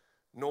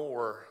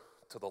nor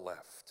to the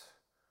left.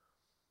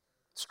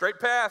 Straight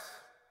path.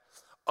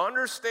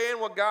 Understand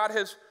what God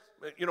has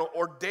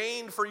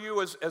ordained for you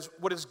as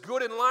what is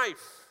good in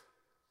life.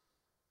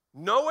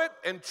 Know it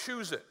and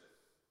choose it.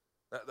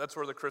 That's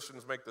where the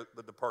Christians make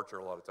the departure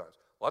a lot of times.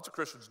 Lots of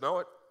Christians know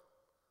it.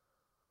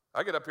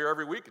 I get up here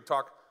every week and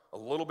talk a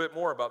little bit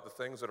more about the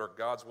things that are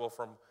God's will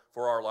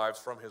for our lives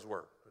from his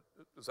word.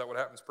 Is that what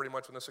happens pretty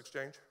much in this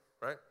exchange?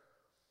 Right?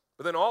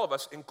 But then all of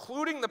us,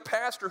 including the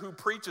pastor who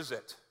preaches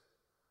it,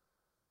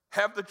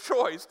 have the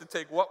choice to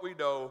take what we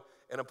know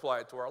and apply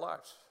it to our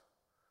lives.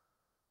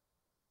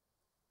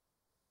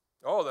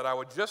 Oh, that I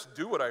would just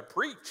do what I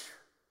preach.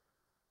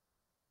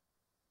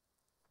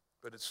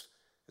 But it's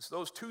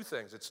those two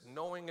things. It's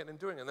knowing it and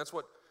doing it. And that's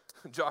what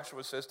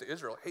Joshua says to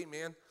Israel. Hey,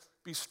 man,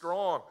 be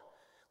strong.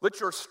 Let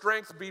your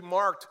strength be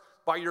marked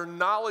by your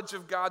knowledge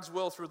of God's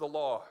will through the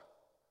law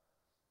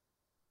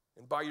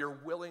and by your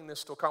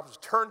willingness to accomplish.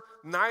 Turn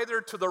neither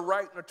to the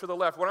right nor to the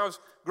left. When I was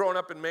growing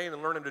up in Maine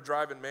and learning to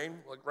drive in Maine,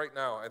 like right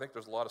now, I think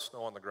there's a lot of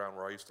snow on the ground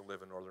where I used to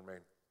live in northern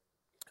Maine.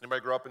 Anybody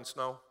grow up in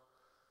snow?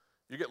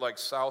 You get like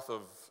south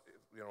of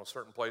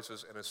certain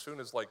places, and as soon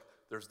as like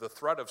there's the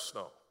threat of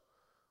snow,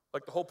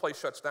 like the whole place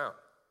shuts down.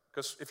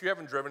 Because if you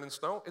haven't driven in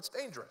snow, it's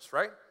dangerous,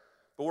 right?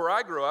 But where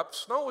I grew up,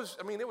 snow was,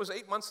 it was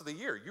 8 months of the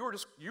year.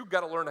 You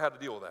got to learn how to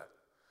deal with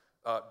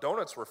that.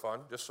 Donuts were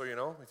fun, just so you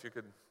know, if you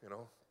could,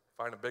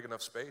 find a big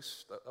enough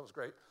space, that was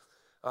great.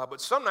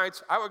 But some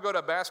nights, I would go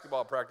to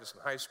basketball practice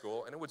in high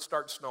school, and it would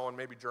start snowing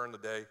maybe during the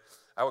day.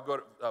 I would go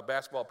to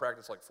basketball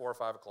practice like 4 or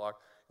 5 o'clock.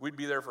 We'd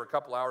be there for a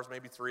couple hours,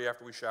 maybe 3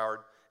 after we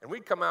showered, and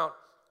we'd come out,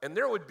 and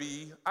there would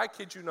be, I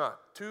kid you not,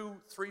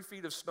 2-3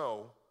 feet of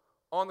snow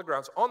on the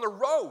grounds, on the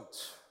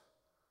roads.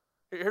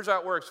 Here's how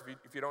it works,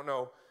 if you don't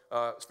know,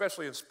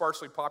 especially in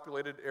sparsely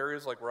populated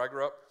areas like where I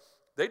grew up,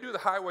 they do the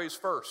highways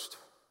first.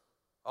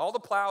 All the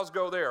plows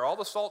go there. All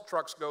the salt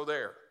trucks go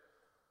there.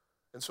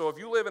 And so if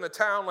you live in a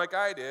town like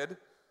I did,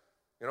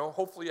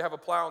 hopefully you have a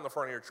plow in the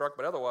front of your truck,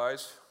 but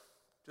otherwise,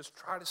 just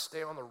try to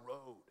stay on the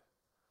road.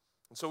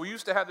 And so we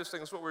used to have this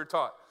thing, that's what we were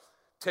taught.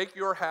 Take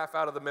your half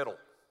out of the middle.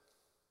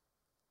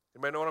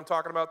 Anybody know what I'm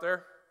talking about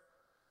there?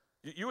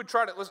 You would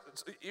try to, listen,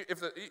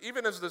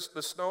 even as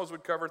the snows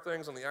would cover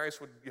things and the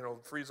ice would,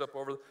 freeze up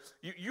over,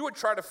 you would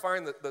try to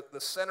find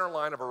the center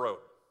line of a road.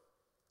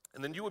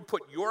 And then you would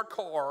put your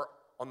car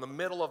on the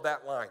middle of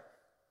that line.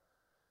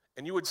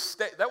 And you would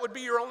stay, that would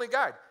be your only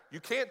guide.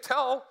 You can't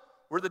tell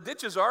where the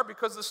ditches are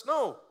because the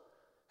snow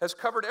has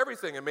covered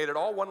everything and made it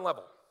all one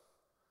level.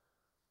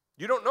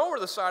 You don't know where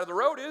the side of the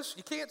road is.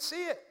 You can't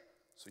see it.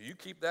 So you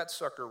keep that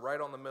sucker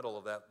right on the middle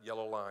of that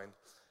yellow line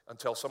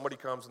until somebody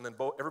comes, and then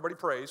everybody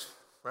prays,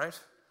 right?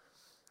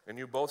 And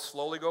you both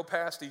slowly go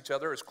past each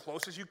other as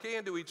close as you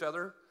can to each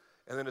other.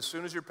 And then as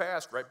soon as you're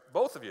past, right,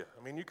 both of you,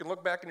 you can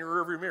look back in your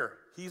rearview mirror.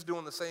 He's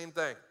doing the same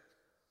thing.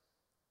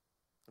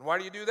 And why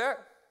do you do that?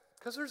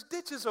 Because there's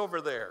ditches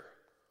over there.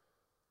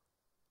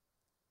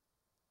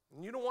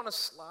 And you don't want to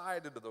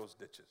slide into those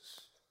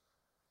ditches.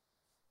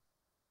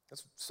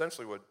 That's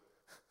essentially what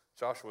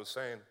Joshua was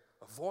saying.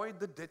 Avoid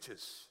the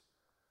ditches.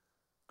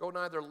 Go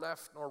neither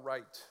left nor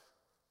right.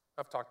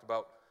 I've talked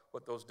about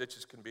what those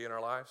ditches can be in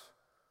our lives.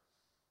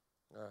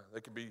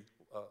 They can be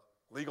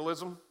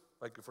legalism.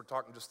 Like if we're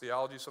talking just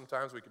theology,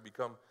 sometimes we can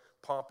become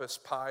pompous,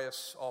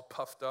 pious, all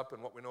puffed up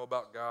in what we know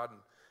about God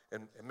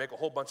and make a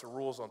whole bunch of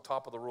rules on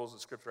top of the rules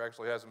that Scripture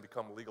actually has and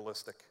become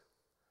legalistic.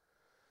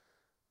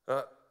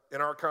 In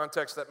our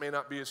context, that may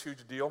not be as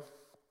huge a deal.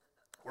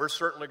 We're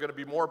certainly going to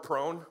be more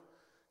prone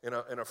in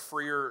a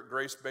freer,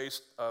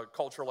 grace-based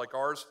culture like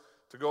ours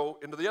to go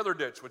into the other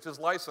ditch, which is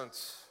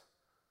license,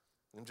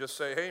 and just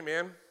say, hey,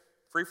 man,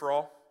 free for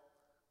all.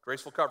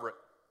 Grace will cover it.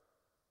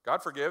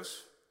 God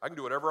forgives. I can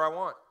do whatever I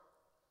want.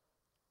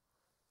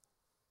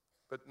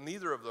 But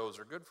neither of those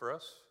are good for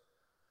us.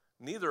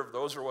 Neither of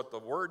those are what the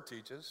Word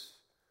teaches.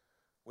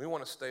 We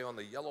want to stay on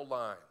the yellow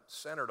line,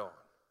 centered on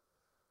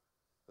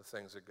the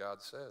things that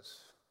God says.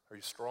 Are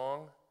you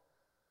strong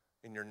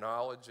in your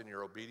knowledge and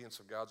your obedience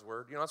of God's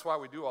Word? That's why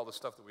we do all the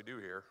stuff that we do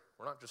here.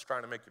 We're not just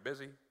trying to make you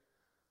busy.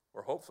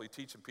 We're hopefully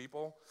teaching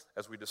people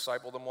as we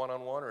disciple them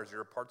one-on-one, or as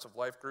you're parts of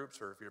life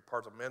groups, or if you're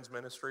part of men's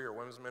ministry or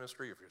women's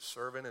ministry, if you're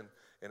serving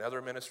in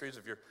other ministries,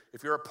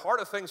 if you're a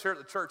part of things here at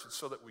the church, it's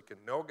so that we can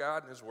know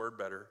God and His Word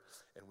better,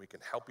 and we can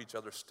help each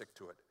other stick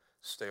to it,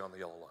 stay on the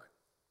yellow line.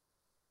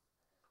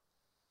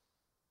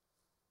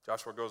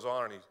 Joshua goes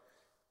on and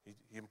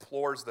he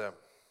implores them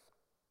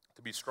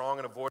to be strong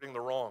in avoiding the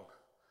wrong.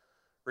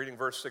 Reading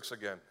verse 6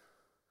 again.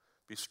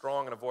 Be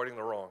strong in avoiding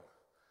the wrong.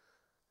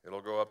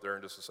 It'll go up there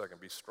in just a second.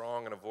 Be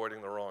strong in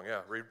avoiding the wrong.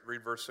 Yeah,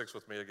 read verse 6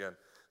 with me again.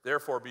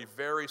 Therefore, be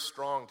very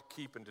strong to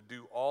keep and to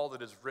do all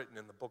that is written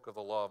in the book of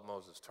the law of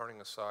Moses,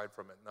 turning aside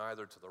from it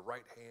neither to the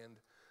right hand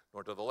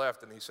nor to the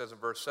left. And he says in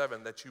verse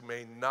 7, that you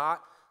may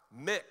not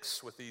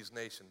mix with these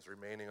nations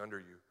remaining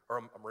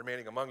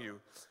among you,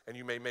 and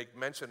you may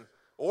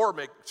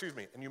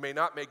and you may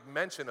not make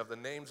mention of the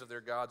names of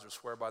their gods or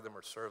swear by them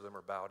or serve them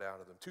or bow down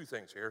to them. Two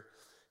things here.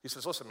 He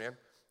says, listen, man,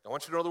 I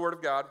want you to know the word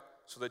of God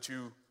so that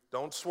you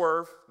don't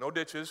swerve, no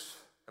ditches.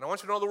 And I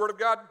want you to know the word of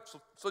God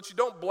so that you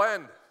don't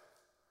blend.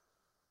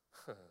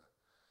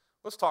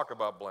 Let's talk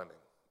about blending.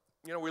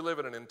 We live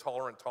in an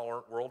intolerant,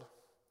 tolerant world.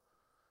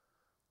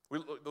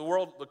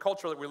 The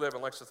culture that we live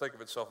in likes to think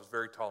of itself as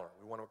very tolerant.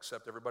 We want to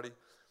accept everybody.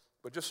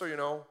 But just so you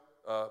know,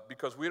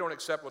 because we don't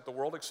accept what the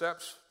world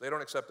accepts, they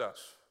don't accept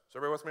us. Is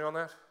everybody with me on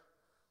that?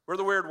 We're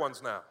the weird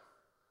ones now.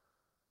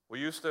 We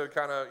used to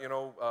kind of,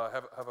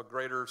 have a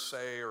greater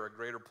say or a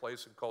greater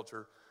place in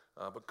culture.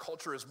 But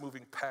culture is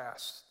moving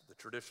past the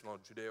traditional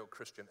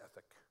Judeo-Christian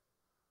ethic.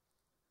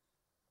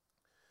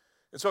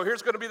 And so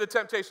here's going to be the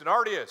temptation. It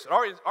already is. It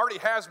already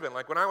has been.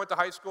 Like when I went to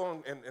high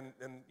school and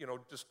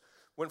just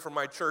went from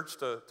my church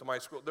to my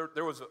school,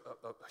 there was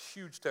a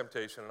huge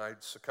temptation, and I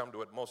succumbed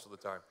to it most of the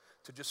time,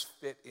 to just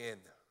fit in,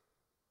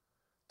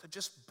 to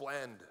just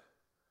blend,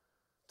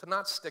 to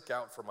not stick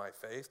out for my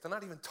faith, to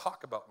not even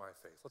talk about my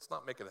faith. Let's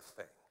not make it a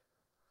thing.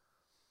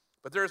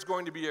 But there's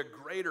going to be a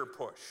greater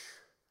push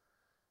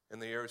in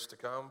the years to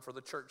come for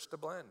the church to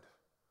blend.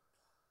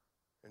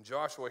 And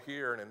Joshua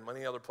here and in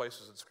many other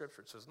places in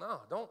Scripture, it says,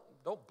 no,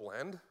 don't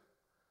blend.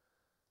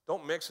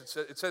 Don't mix.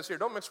 It says here,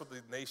 don't mix with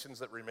the nations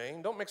that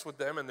remain. Don't mix with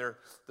them and their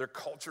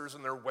cultures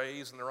and their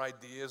ways and their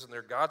ideas and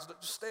their gods.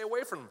 Just stay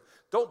away from them.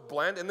 Don't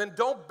blend, and then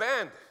don't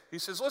bend. He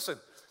says, listen,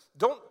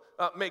 don't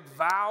make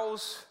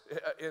vows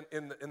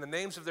in the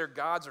names of their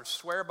gods or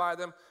swear by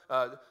them.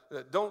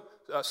 Don't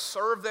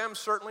serve them,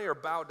 certainly, or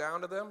bow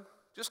down to them.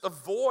 Just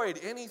avoid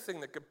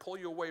anything that could pull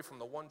you away from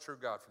the one true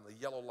God, from the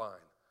yellow line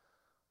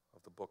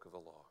of the book of the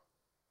law.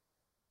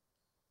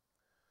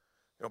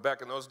 You know,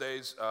 back in those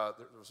days, there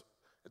was,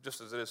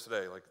 just as it is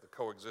today, like the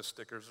coexist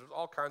stickers, there's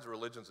all kinds of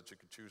religions that you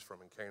could choose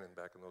from in Canaan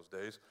back in those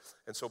days.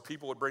 And so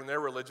people would bring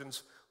their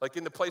religions like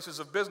into places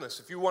of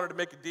business. If you wanted to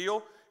make a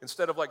deal,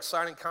 instead of like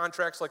signing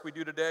contracts like we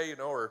do today, you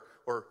know,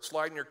 or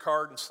sliding your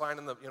card and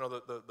signing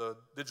the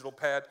digital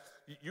pad,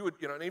 you would,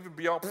 you know, and even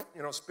beyond,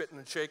 you know, spitting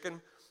and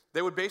shaking,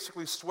 they would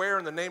basically swear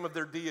in the name of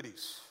their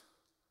deities.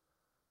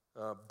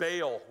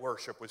 Baal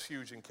worship was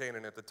huge in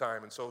Canaan at the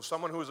time. And so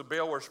someone who was a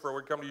Baal worshiper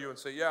would come to you and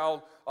say, yeah,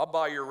 I'll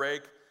buy your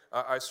rake.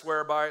 I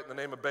swear by it in the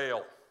name of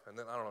Baal. And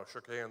then, I don't know,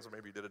 shook hands or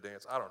maybe did a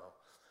dance. I don't know.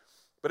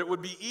 But it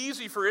would be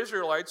easy for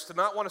Israelites to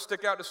not want to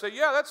stick out to say,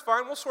 yeah, that's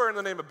fine. We'll swear in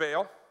the name of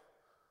Baal.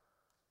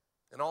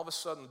 And all of a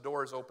sudden, the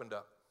door is opened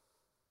up.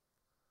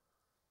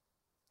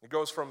 It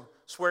goes from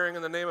swearing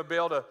in the name of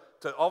Baal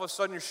to all of a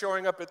sudden you're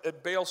showing up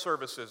at Baal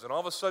services, and all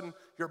of a sudden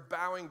you're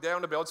bowing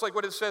down to Baal. It's like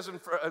what it says in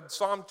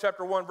Psalm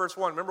chapter 1, verse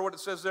 1. Remember what it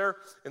says there?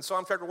 In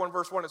Psalm chapter 1,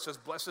 verse 1, it says,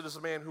 blessed is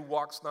the man who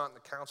walks not in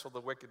the counsel of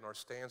the wicked, nor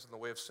stands in the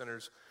way of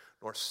sinners,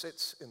 nor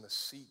sits in the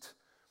seat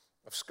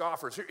of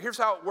scoffers. Here's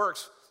how it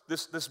works,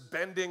 this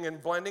bending and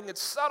blending.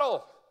 It's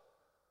subtle.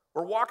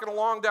 We're walking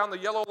along down the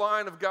yellow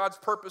line of God's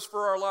purpose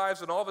for our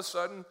lives, and all of a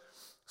sudden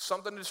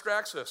something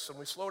distracts us, and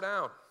we slow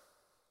down.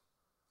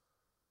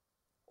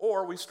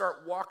 Or we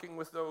start walking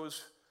with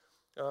those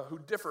who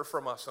differ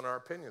from us in our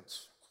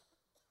opinions.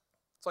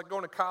 It's like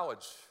going to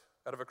college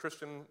out of a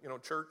Christian, you know,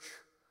 church,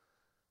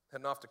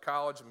 heading off to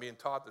college and being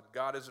taught that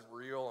God isn't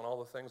real and all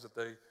the things that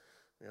they,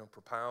 you know,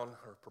 propound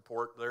or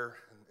purport there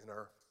in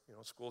our, you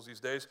know, schools these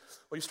days.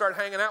 Well, you start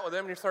hanging out with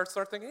them and you start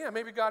thinking, yeah,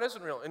 maybe God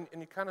isn't real. And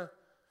you kind of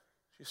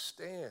just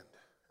stand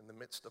in the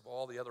midst of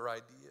all the other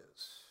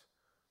ideas.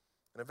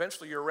 And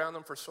eventually you're around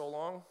them for so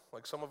long,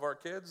 like some of our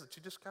kids, that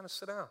you just kind of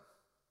sit down.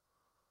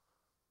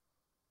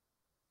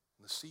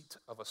 The seat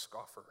of a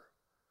scoffer.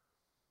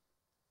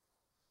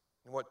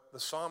 And what the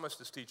psalmist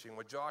is teaching,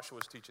 what Joshua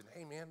is teaching,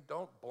 hey man,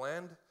 don't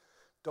blend,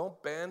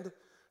 don't bend,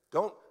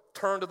 don't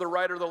turn to the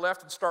right or the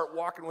left and start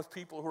walking with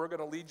people who are going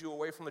to lead you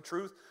away from the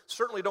truth.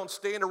 Certainly don't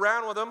stand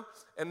around with them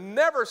and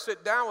never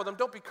sit down with them.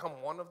 Don't become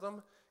one of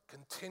them.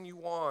 Continue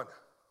on.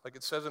 Like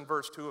it says in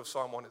verse 2 of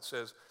Psalm 1, it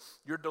says,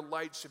 your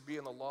delight should be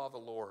in the law of the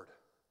Lord,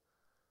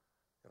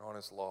 and on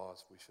his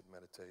laws we should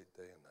meditate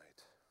day and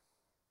night.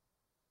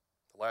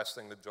 The last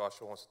thing that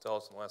Joshua wants to tell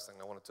us, and the last thing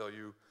I want to tell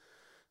you,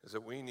 is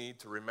that we need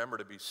to remember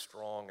to be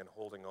strong in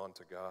holding on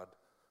to God.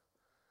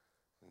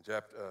 In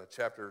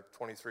chapter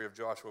 23 of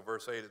Joshua,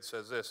 verse 8, it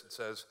says this. It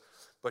says,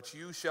 but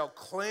you shall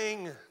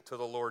cling to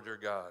the Lord your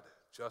God,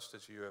 just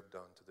as you have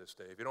done to this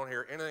day. If you don't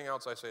hear anything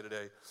else I say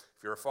today,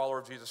 if you're a follower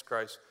of Jesus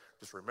Christ,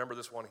 just remember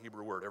this one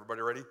Hebrew word. Everybody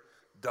ready?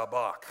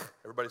 Dabak.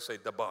 Everybody say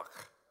dabak.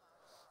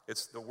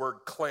 It's the word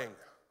cling.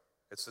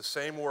 It's the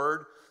same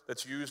word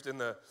that's used in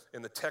the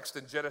text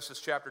in Genesis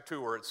chapter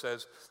 2 where it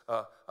says,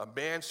 a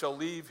man shall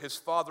leave his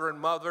father and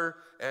mother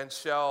and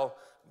shall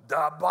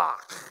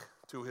dabak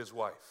to his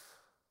wife.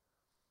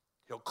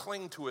 He'll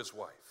cling to his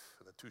wife,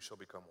 and the two shall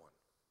become one.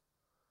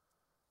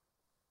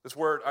 This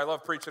word, I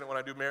love preaching it when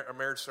I do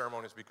marriage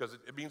ceremonies because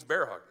it means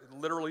bear hug. It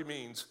literally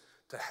means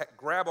to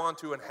grab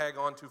onto and hang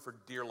onto for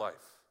dear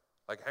life,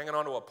 like hanging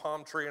onto a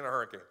palm tree in a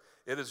hurricane.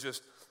 It is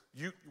just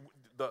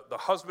the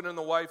husband and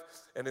the wife,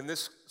 and in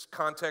this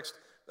context,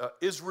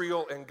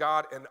 Israel and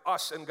God and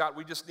us and God,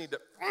 we just need to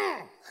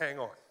hang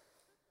on.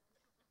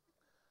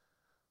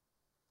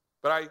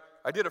 But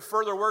I did a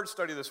further word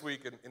study this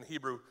week in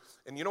Hebrew,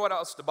 and you know what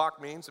else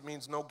dabak means? It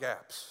means no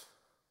gaps.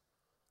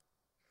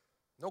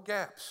 No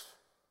gaps.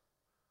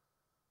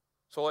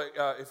 So like,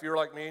 if you're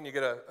like me and you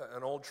get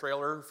an old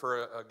trailer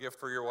for a gift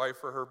for your wife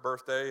for her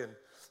birthday, and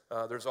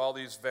there's all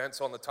these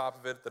vents on the top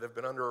of it that have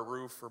been under a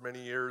roof for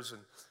many years,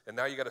 and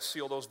now you got to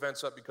seal those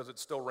vents up because it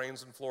still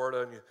rains in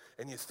Florida,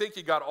 and you think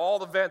you got all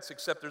the vents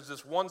except there's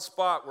this one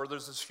spot where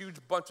there's this huge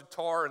bunch of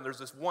tar, and there's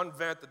this one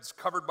vent that's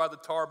covered by the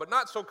tar, but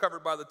not so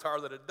covered by the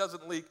tar that it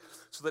doesn't leak,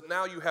 so that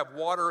now you have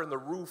water in the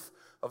roof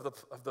of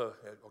the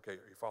okay,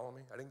 are you following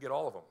me? I didn't get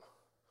all of them.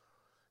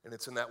 And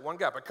it's in that one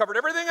gap. I covered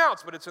everything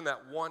else, but it's in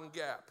that one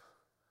gap.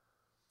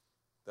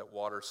 That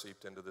water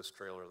seeped into this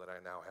trailer that I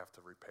now have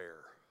to repair.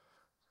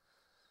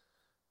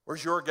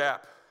 Where's your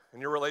gap in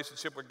your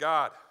relationship with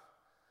God?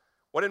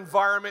 What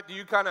environment do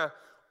you kind of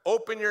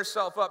open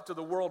yourself up to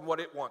the world and what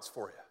it wants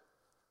for you?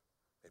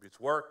 Maybe it's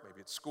work, maybe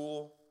it's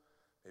school,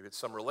 maybe it's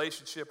some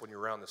relationship. When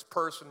you're around this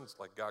person, it's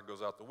like God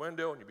goes out the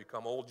window and you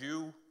become old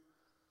you.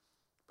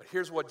 But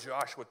here's what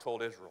Joshua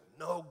told Israel.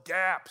 No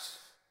gaps.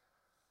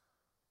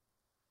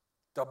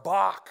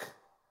 Dabak.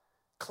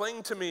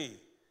 Cling to me.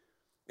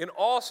 In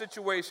all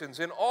situations,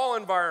 in all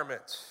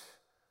environments,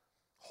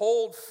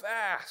 Hold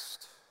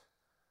fast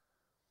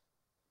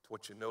to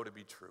what you know to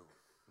be true.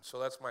 And so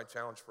that's my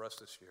challenge for us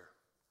this year.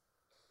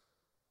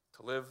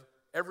 To live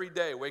every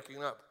day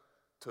waking up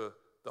to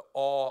the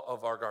awe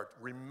of our God,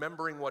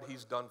 remembering what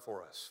he's done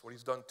for us, what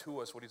he's done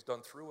to us, what he's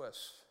done through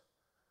us.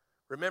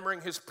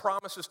 Remembering his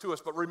promises to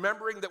us, but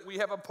remembering that we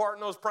have a part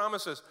in those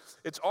promises.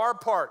 It's our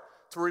part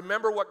to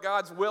remember what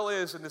God's will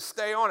is and to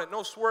stay on it.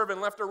 No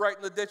swerving left or right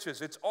in the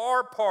ditches. It's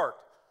our part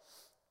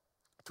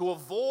to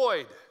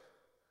avoid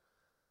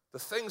the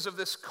things of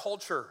this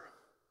culture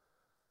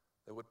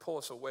that would pull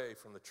us away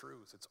from the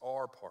truth. It's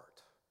our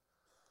part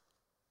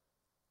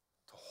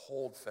to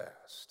hold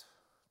fast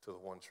to the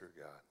one true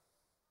God.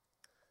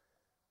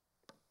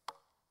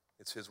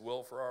 It's his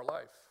will for our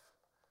life.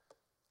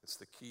 It's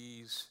the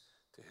keys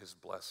to his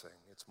blessing.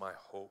 It's my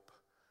hope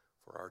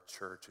for our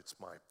church. It's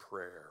my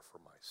prayer for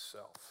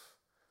myself.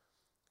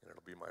 And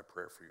it'll be my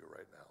prayer for you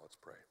right now. Let's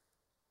pray.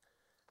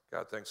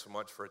 God, thanks so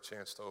much for a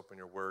chance to open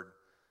your word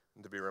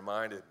and to be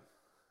reminded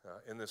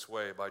in this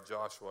way by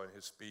Joshua in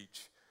his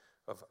speech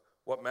of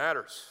what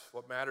matters.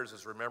 What matters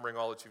is remembering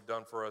all that you've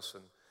done for us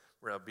and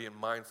being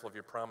mindful of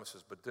your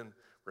promises, but then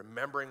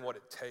remembering what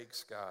it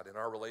takes, God, in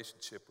our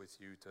relationship with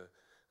you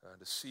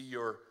to see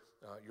your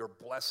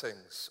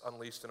blessings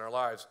unleashed in our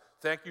lives.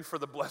 Thank you for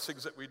the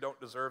blessings that we don't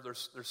deserve.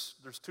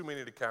 There's too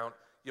many to count.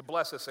 You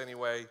bless us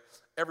anyway.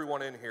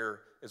 Everyone in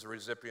here is a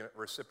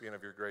recipient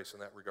of your grace in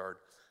that regard.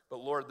 But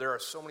Lord, there are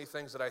so many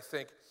things that I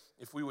think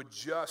if we would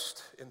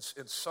just,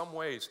 in some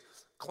ways,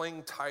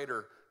 cling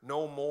tighter,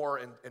 know more,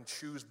 and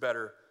choose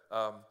better,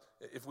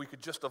 if we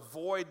could just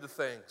avoid the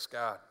things,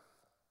 God,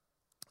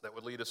 that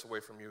would lead us away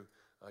from you,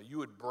 you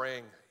would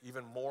bring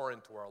even more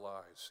into our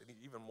lives,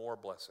 even more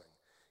blessing,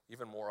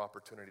 even more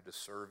opportunity to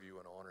serve you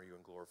and honor you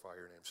and glorify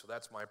your name. So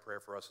that's my prayer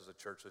for us as a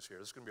church this year.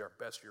 This is going to be our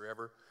best year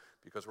ever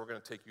because we're going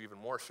to take you even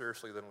more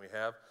seriously than we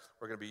have.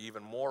 We're going to be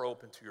even more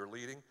open to your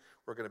leading.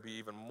 We're going to be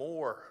even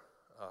more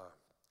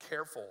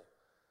careful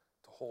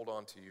to hold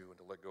on to you and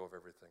to let go of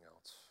everything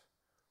else.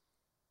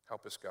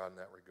 Help us, God, in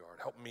that regard.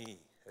 Help me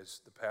as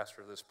the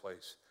pastor of this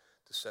place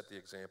to set the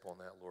example in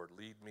that, Lord.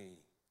 Lead me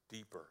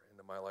deeper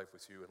into my life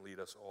with you and lead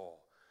us all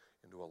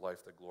into a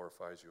life that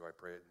glorifies you. I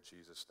pray it in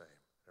Jesus' name.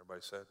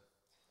 Everybody said?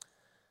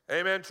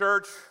 Amen,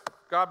 church.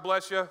 God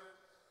bless you.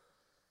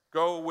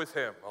 Go with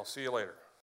him. I'll see you later.